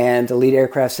 and the lead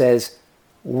aircraft says,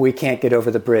 we can't get over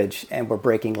the bridge, and we're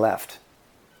braking left.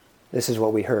 This is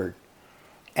what we heard.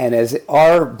 And as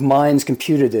our minds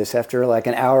computed this, after like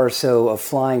an hour or so of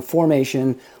flying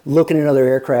formation, looking at other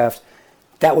aircraft,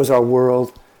 that was our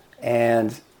world.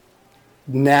 And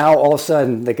now all of a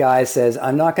sudden the guy says,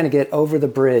 I'm not going to get over the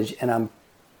bridge, and I'm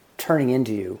turning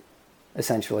into you,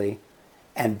 essentially.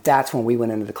 And that's when we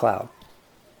went into the cloud.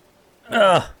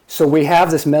 So we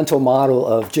have this mental model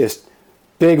of just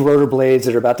big rotor blades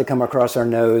that are about to come across our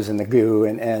nose in the goo.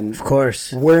 And of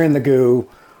course, we're in the goo.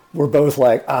 We're both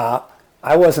like,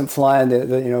 I wasn't flying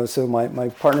so my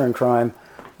partner in crime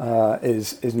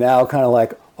is now kind of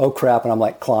like, oh crap, and I'm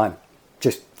like, climb,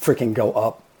 just freaking go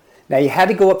up. Now you had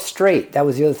to go up straight. That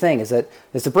was the other thing, is that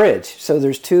it's a bridge. So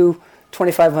there's two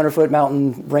 2,500 foot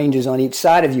mountain ranges on each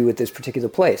side of you at this particular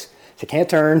place. So you can't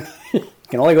turn, you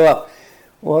can only go up.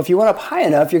 Well, if you went up high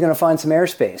enough, you're going to find some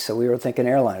airspace. So we were thinking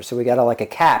airliners. So we got like a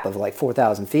cap of like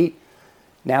 4,000 feet.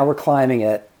 Now we're climbing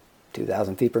at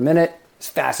 2,000 feet per minute as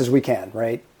fast as we can,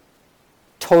 right?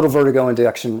 Total vertigo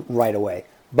induction right away.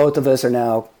 Both of us are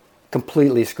now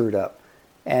completely screwed up.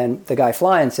 And the guy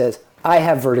flying says, I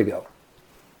have vertigo.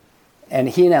 And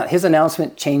his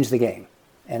announcement changed the game.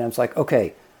 And I was like,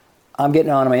 okay, I'm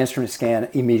getting on my instrument scan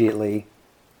immediately.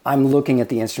 I'm looking at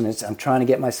the instruments. I'm trying to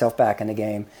get myself back in the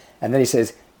game. And then he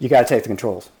says, you got to take the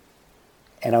controls.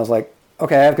 And I was like,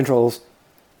 okay, I have controls.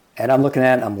 And I'm looking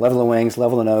at it. I'm leveling the wings,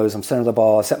 level the nose. I'm centering the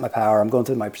ball. I set my power. I'm going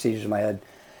through my procedures in my head.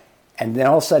 And then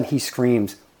all of a sudden he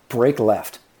screams, brake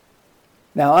left.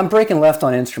 Now I'm braking left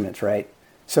on instruments, right?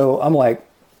 So I'm like,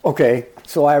 okay.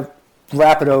 So I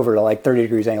wrap it over to like 30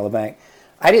 degrees angle of bank.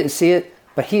 I didn't see it,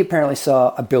 but he apparently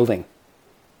saw a building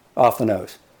off the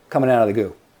nose coming out of the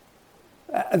goo.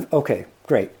 Okay,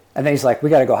 great. And then he's like, we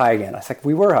got to go high again. I was like,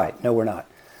 we were high. No, we're not.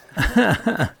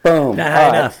 Boom. Not high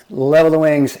enough. Level the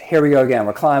wings. Here we go again.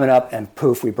 We're climbing up and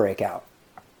poof, we break out.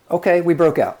 Okay, we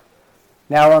broke out.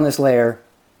 Now we're on this layer.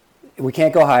 We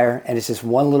can't go higher. And it's just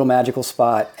one little magical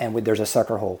spot. And there's a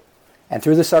sucker hole. And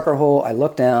through the sucker hole, I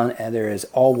look down and there is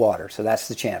all water. So that's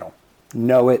the channel.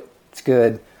 Know it. It's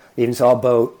good. Even saw a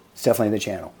boat. It's definitely the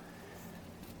channel.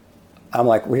 I'm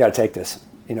like, we got to take this.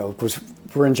 You know, because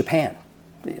we're in Japan.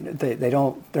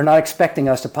 They're not expecting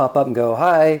us to pop up and go,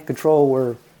 hi, control,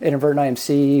 we're inadvertent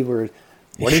IMC,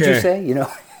 what did you say? You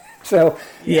know, so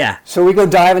we go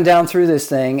diving down through this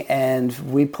thing and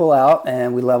we pull out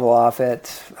and we level off at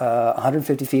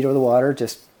 150 feet over the water,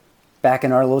 just back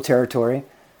in our little territory,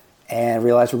 and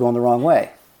realize we're going the wrong way.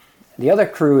 The other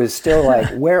crew is still like,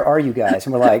 where are you guys?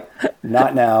 And we're like,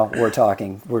 not now, we're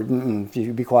talking.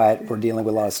 You be quiet, we're dealing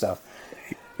with a lot of stuff.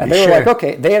 And they were like,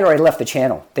 okay, they had already left the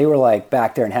channel. They were like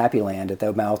back there in Happy Land at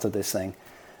the mouth of this thing.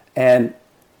 And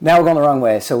now we're going the wrong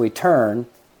way. So we turn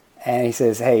and he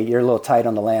says, hey, you're a little tight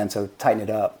on the land, so tighten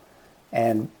it up.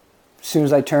 And as soon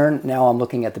as I turn, now I'm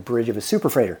looking at the bridge of a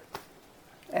super freighter.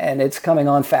 And it's coming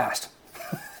on fast.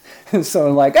 So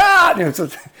I'm like,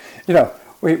 you know,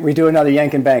 we do another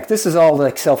yank and bank. This is all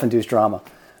like self-induced drama.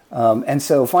 And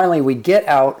so finally we get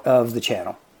out of the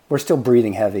channel. We're still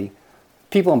breathing heavy.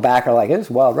 People in back are like, it's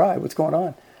a wild ride. What's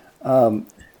going on?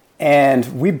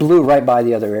 And we blew right by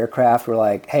the other aircraft. We're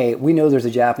like, hey, we know there's a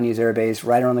Japanese airbase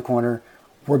right around the corner.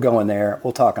 We're going there.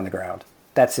 We'll talk on the ground.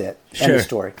 That's it. End of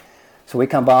story. So we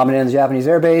come bombing in the Japanese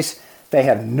airbase. They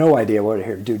have no idea what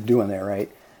they're doing there, right?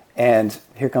 And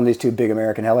here come these two big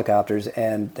American helicopters.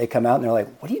 And they come out and they're like,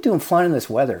 what are you doing flying in this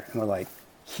weather? And we're like,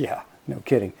 yeah, no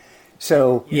kidding.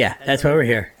 So yeah, that's why we're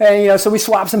here. And, you know, so we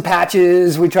swapped some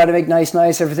patches. We tried to make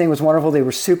nice. Everything was wonderful. They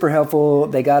were super helpful.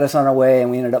 They got us on our way, and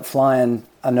we ended up flying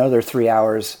another 3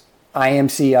 hours,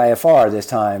 IMC IFR this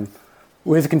time,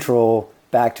 with control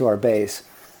back to our base.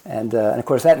 And of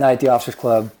course, that night, the Officers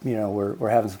Club, you know, we're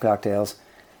having some cocktails.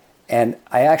 And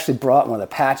I actually brought one of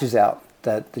the patches out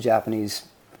that the Japanese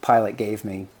pilot gave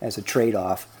me as a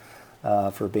trade-off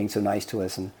for being so nice to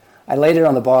us. And I laid it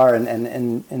on the bar, and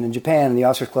in Japan, in the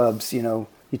officers' clubs, you know,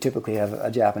 you typically have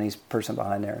a Japanese person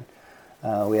behind there.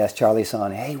 We asked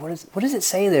Charlie-san, hey, what does it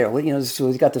say there? You know, so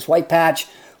he's got this white patch,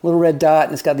 little red dot,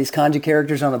 and it's got these kanji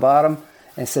characters on the bottom,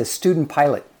 and it says student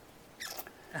pilot.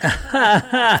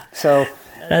 So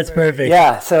that's perfect.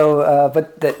 Yeah. So,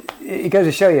 but it goes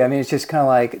to show you. I mean, it's just kind of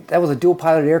like that was a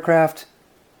dual-piloted aircraft.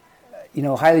 You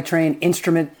know, highly trained,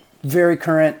 instrument, very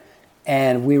current.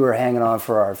 And we were hanging on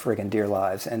for our friggin' dear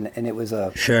lives. And it was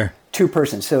a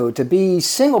two-person. So to be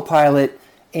single pilot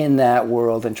in that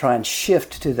world and try and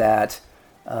shift to that,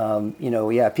 you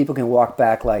know, yeah, people can walk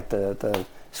back like the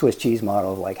Swiss cheese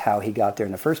model of like how he got there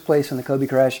in the first place in the Kobe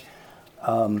crash.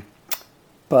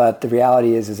 But the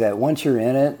reality is that once you're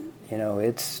in it, you know,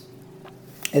 it's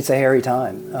a hairy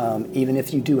time. Even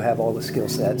if you do have all the skill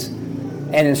sets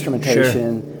and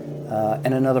instrumentation.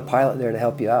 And another pilot there to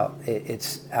help you out.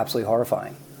 It's absolutely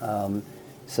horrifying.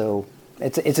 So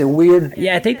it's a weird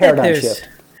paradigm shift.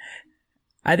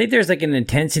 I think there's like an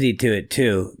intensity to it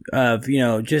too, of, you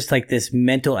know, just like this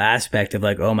mental aspect of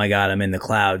like, oh my God, I'm in the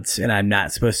clouds and I'm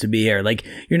not supposed to be here. Like,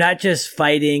 you're not just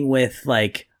fighting with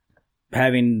like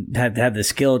having to have the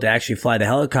skill to actually fly the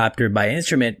helicopter by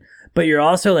instrument, but you're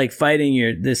also like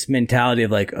fighting this mentality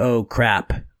of like, oh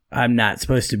crap, I'm not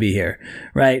supposed to be here,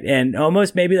 right? And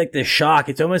almost maybe like the shock.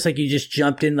 It's almost like you just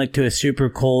jumped in like to a super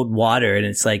cold water, and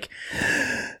it's like,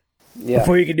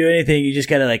 before you can do anything, you just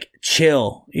got to like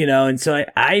chill, And so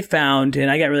I found, and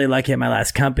I got really lucky at my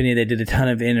last company. They did a ton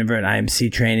of inadvertent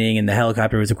IMC training, and the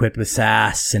helicopter was equipped with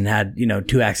SAS and had,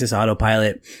 2-axis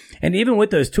autopilot. And even with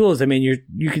those tools, I mean,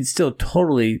 you can still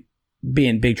totally be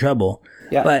in big trouble.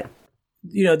 Yeah. But,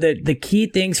 the key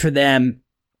things for them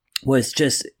was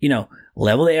just,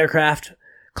 level the aircraft,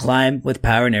 climb with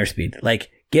power and airspeed. Like,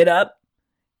 get up,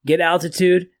 get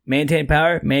altitude, maintain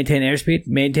power, maintain airspeed,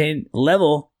 maintain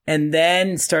level, and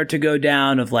then start to go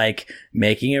down of like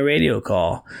making a radio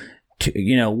call,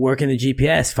 to, working the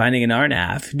GPS, finding an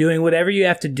RNAV, doing whatever you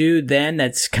have to do then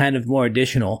that's kind of more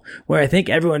additional. Where I think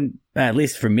everyone, at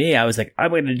least for me, I was like,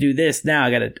 I'm going to do this now.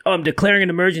 I'm declaring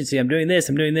an emergency. I'm doing this.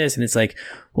 And it's like,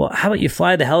 well, how about you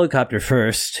fly the helicopter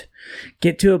first,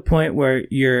 get to a point where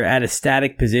you're at a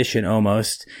static position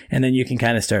almost, and then you can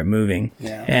kind of start moving.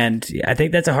 Yeah. And I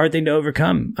think that's a hard thing to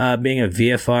overcome, being a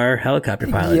VFR helicopter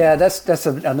pilot. Yeah, that's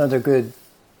another good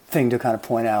thing to kind of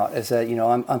point out is that,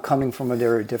 I'm coming from a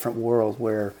very different world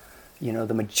where,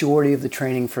 the majority of the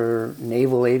training for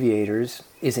naval aviators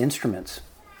is instruments.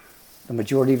 The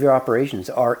majority of your operations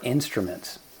are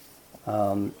instruments.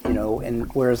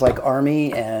 And whereas like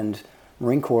Army and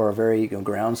Marine Corps are very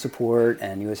ground support,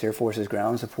 and U.S. Air Force's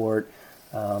ground support.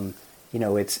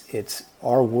 It's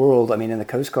our world. I mean, in the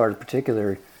Coast Guard in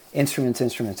particular, instruments.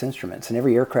 And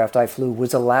every aircraft I flew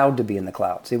was allowed to be in the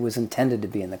clouds. It was intended to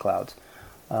be in the clouds.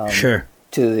 Sure.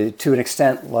 To an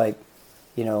extent, like,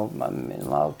 a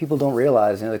lot of people don't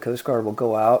realize, the Coast Guard will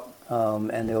go out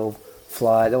and they'll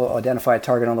identify a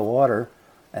target on the water,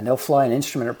 and they'll fly an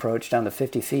instrument approach down to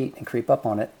 50 feet and creep up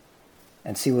on it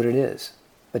and see what it is.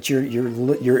 But your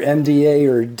MDA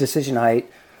or decision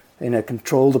height in a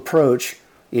controlled approach,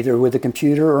 either with a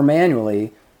computer or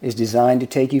manually, is designed to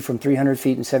take you from 300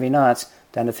 feet and 70 knots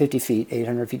down to 50 feet,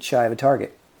 800 feet shy of a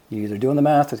target. You're either doing the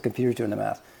math or the computer's doing the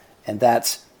math. And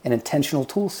that's an intentional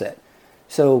tool set.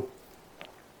 So,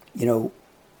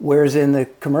 whereas in the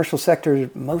commercial sector,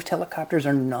 most helicopters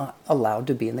are not allowed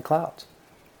to be in the clouds.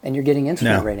 And you're getting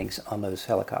instrument ratings on those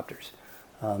helicopters.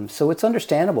 So it's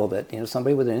understandable that,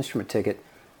 somebody with an instrument ticket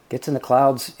gets in the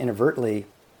clouds inadvertently,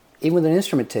 even with an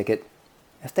instrument ticket,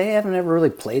 if they haven't ever really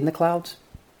played in the clouds,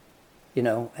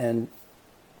 and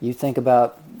you think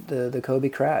about the Kobe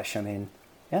crash. I mean,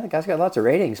 the guy's got lots of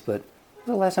ratings, but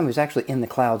when was the last time he was actually in the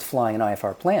clouds flying an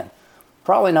IFR plane?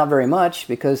 Probably not very much,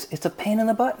 because it's a pain in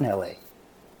the butt in LA.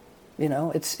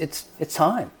 It's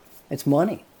time, it's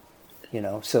money.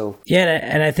 So yeah,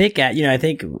 and I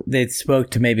think they spoke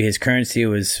to maybe his currency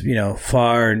was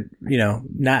far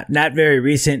not very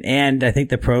recent, and I think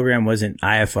the program wasn't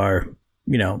IFR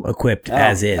equipped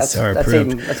as is or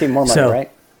approved. That's even more money,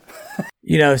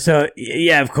 right? So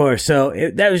yeah, of course. So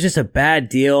that was just a bad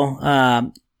deal.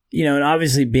 And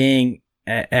obviously being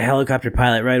a helicopter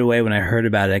pilot, right away when I heard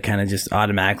about it, I kind of just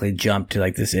automatically jumped to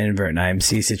like this inadvertent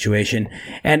IMC situation.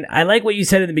 And I like what you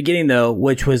said in the beginning though,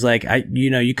 which was like,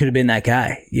 you could have been that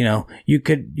guy, you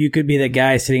could be that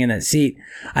guy sitting in that seat.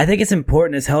 I think it's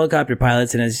important as helicopter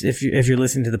pilots, and as if you're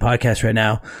listening to the podcast right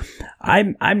now,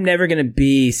 I'm never going to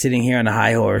be sitting here on a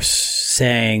high horse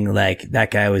saying like that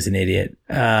guy was an idiot.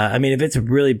 I mean, if it's a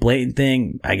really blatant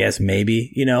thing, I guess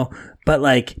maybe, but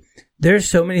like, there's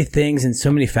so many things and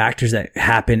so many factors that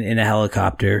happen in a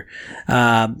helicopter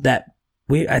that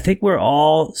I think we're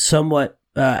all somewhat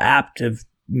apt of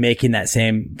making that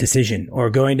same decision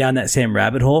or going down that same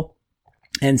rabbit hole.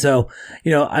 And so,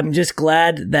 I'm just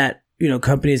glad that,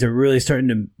 companies are really starting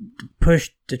to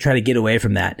push to try to get away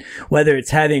from that, whether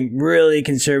it's having really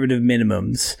conservative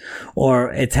minimums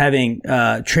or it's having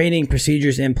training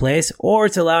procedures in place, or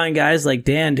it's allowing guys like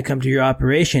Dan to come to your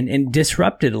operation and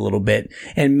disrupt it a little bit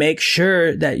and make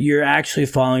sure that you're actually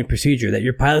following procedure, that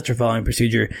your pilots are following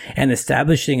procedure and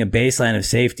establishing a baseline of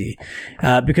safety.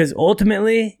 Because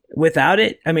ultimately, without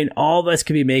it, I mean, all of us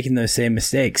could be making those same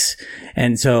mistakes.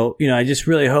 And so, I just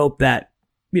really hope that,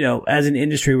 as an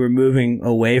industry, we're moving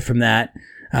away from that.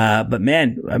 But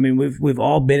man, I mean, we've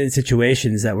all been in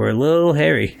situations that were a little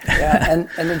hairy. Yeah,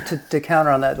 and then to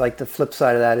counter on that, like the flip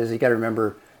side of that is you got to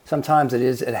remember sometimes it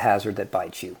is a hazard that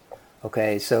bites you.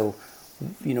 Okay, so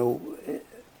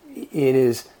it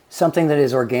is something that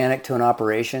is organic to an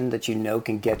operation that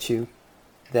can get you,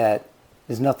 that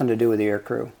has nothing to do with the air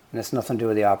crew and it's nothing to do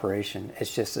with the operation.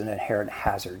 It's just an inherent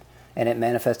hazard, and it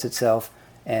manifests itself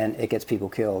and it gets people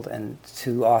killed. And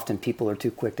too often people are too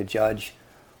quick to judge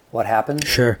what happened.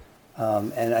 Sure.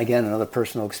 And again, another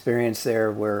personal experience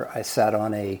there where I sat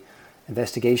on a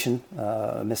investigation,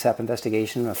 a mishap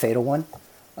investigation, a fatal one,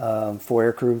 4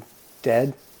 aircrew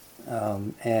dead,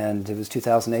 and it was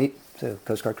 2008, so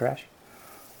Coast Guard crash.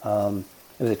 It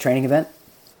was a training event,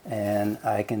 And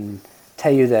I can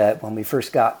tell you that when we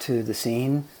first got to the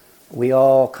scene, we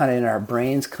all kind of in our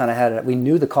brains we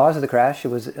knew the cause of the crash. It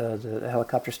was the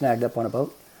helicopter snagged up on a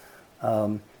boat.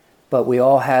 But we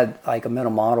all had like a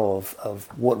mental model of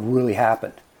what really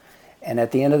happened. And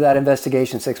at the end of that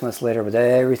investigation, 6 months later, with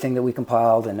everything that we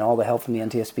compiled and all the help from the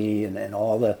NTSB and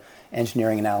all the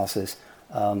engineering analysis,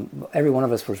 every one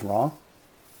of us was wrong.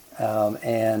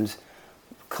 And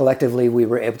collectively, we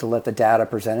were able to let the data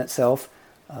present itself.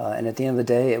 And at the end of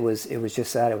the day, it was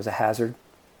just that. It was a hazard.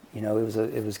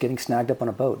 It was getting snagged up on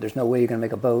a boat. There's no way you're going to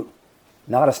make a boat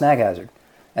not a snag hazard.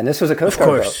 And this was a Coast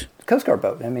Guard boat. Coast Guard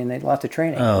boat. I mean, they had lots of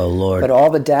training. Oh, Lord. But all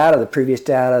the data, the previous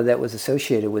data that was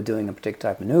associated with doing a particular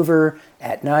type of maneuver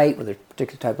at night with a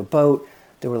particular type of boat,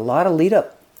 there were a lot of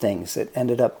lead-up things that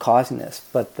ended up causing this.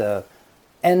 But the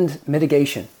end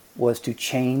mitigation was to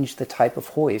change the type of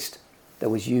hoist that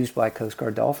was used by Coast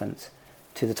Guard Dolphins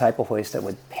to the type of hoist that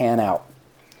would pan out,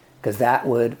 because that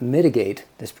would mitigate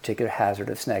this particular hazard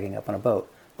of snagging up on a boat.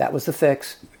 That was the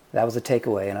fix. That was the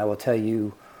takeaway. And I will tell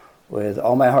you with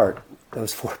all my heart,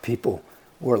 those 4 people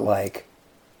were like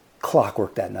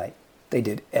clockwork that night. They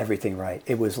did everything right.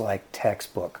 It was like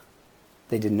textbook.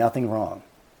 They did nothing wrong.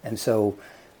 And so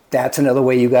that's another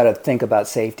way you got to think about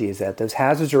safety, is that those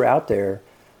hazards are out there.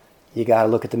 You got to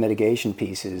look at the mitigation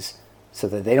pieces so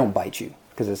that they don't bite you,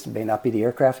 because it may not be the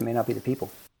aircraft, it may not be the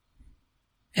people.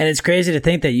 And it's crazy to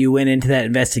think that you went into that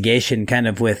investigation kind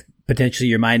of with potentially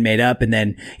your mind made up, and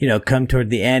then, come toward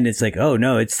the end, it's like, oh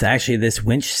no, it's actually this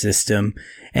winch system.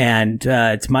 And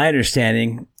it's my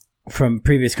understanding from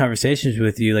previous conversations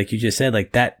with you, like you just said,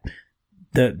 like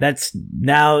that's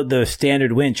now the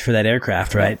standard winch for that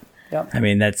aircraft, right? Yeah. I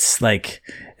mean, that's like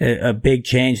a big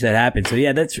change that happened. So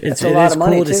yeah, it is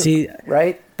cool to see,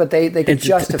 right? But they could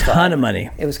justify a ton of money.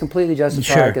 It was completely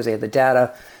justified because they had the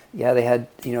data. Yeah, they had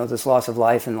this loss of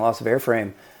life and loss of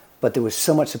airframe, but there was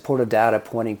so much supportive data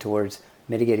pointing towards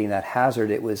mitigating that hazard.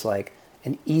 It was like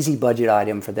an easy budget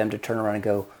item for them to turn around and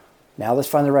go, now let's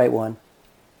find the right one,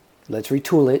 let's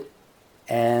retool it,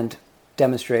 and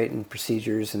demonstrate in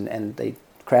procedures. And they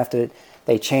crafted it.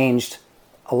 They changed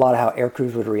a lot of how air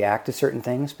crews would react to certain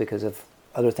things because of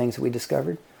other things that we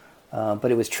discovered.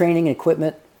 But it was training,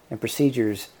 equipment, and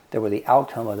procedures that were the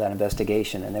outcome of that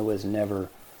investigation, and there was never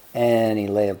any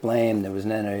lay of blame. There was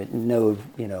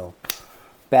no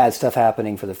bad stuff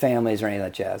happening for the families or any of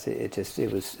that jazz. It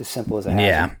was as simple as a hazard.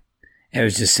 Yeah. It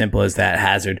was just simple as that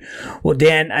hazard. Well,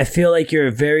 Dan, I feel like you're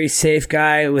a very safe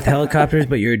guy with helicopters,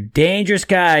 but you're a dangerous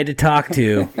guy to talk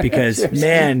to because,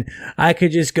 man, I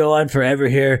could just go on forever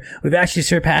here. We've actually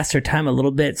surpassed our time a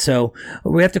little bit, so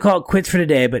we have to call it quits for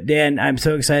today. But, Dan, I'm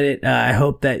so excited. I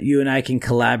hope that you and I can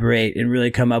collaborate and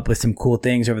really come up with some cool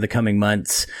things over the coming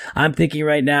months. I'm thinking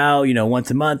right now, once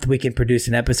a month we can produce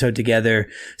an episode together,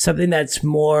 something that's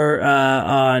more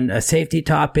on a safety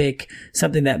topic,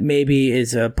 something that maybe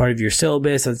is a part of your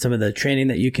syllabus on some of the training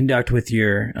that you conduct with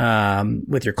your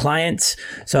clients.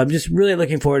 So I'm just really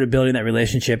looking forward to building that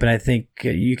relationship, and I think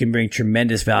you can bring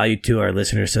tremendous value to our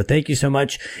listeners. So thank you so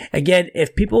much. Again,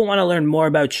 if people want to learn more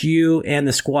about you and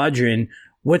the Squadron,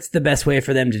 what's the best way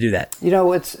for them to do that?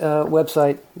 It's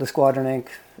website, the Squadron Inc.,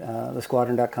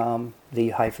 thesquadron.com,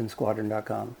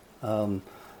 the-squadron.com.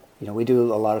 We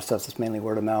do a lot of stuff that's mainly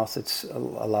word of mouth. It's a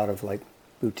lot of like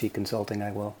boutique consulting,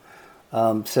 I will.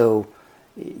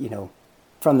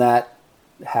 From that,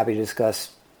 happy to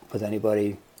discuss with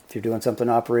anybody. If you're doing something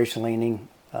operational leaning,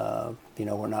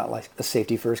 we're not like a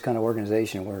safety first kind of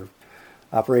organization. We're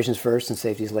operations first and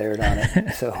safety's layered on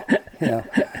it. So,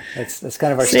 that's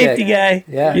kind of our safety stick. Guy.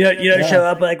 Yeah. You don't show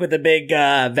up like with a big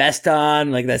vest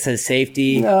on, like that says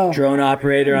safety, drone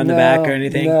operator on the back or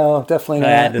anything? No, definitely not.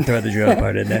 I had to throw the drone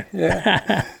part in there.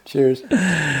 Yeah. Cheers.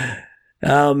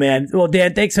 Oh, man. Well,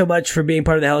 Dan, thanks so much for being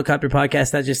part of the Helicopter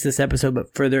Podcast, not just this episode,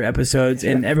 but further episodes.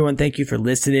 Sure. And everyone, thank you for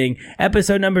listening.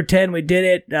 Episode number 10, we did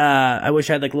it. I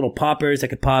wish I had like little poppers. I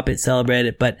could pop it, celebrate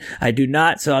it, but I do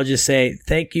not. So I'll just say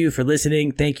thank you for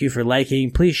listening. Thank you for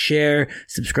liking. Please share,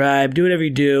 subscribe, do whatever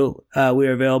you do. We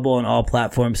are available on all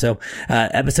platforms. So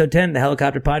episode 10, the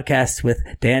Helicopter Podcast with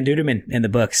Dan Deutermann in the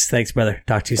books. Thanks, brother.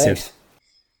 Talk to you soon.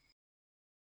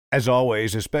 As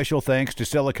always, a special thanks to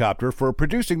Helicopter for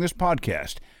producing this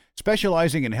podcast.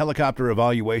 Specializing in helicopter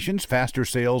evaluations, faster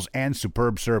sales, and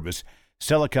superb service,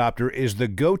 Helicopter is the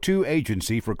go-to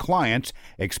agency for clients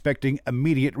expecting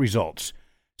immediate results.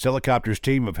 Helicopter's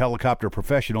team of helicopter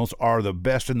professionals are the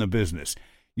best in the business.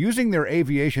 Using their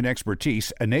aviation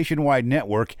expertise, a nationwide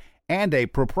network, and a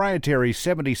proprietary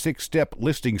 76-step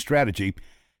listing strategy,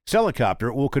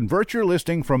 Helicopter will convert your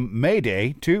listing from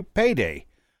Mayday to payday.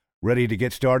 Ready to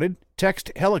get started?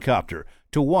 Text Helicopter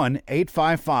to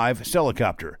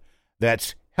 1-855-Helicopter.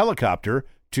 That's helicopter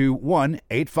to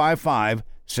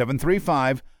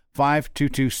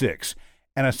 1-855-735-5226.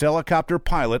 And a Helicopter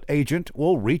pilot agent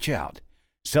will reach out.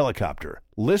 Helicopter.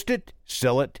 List it,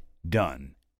 sell it,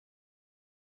 done.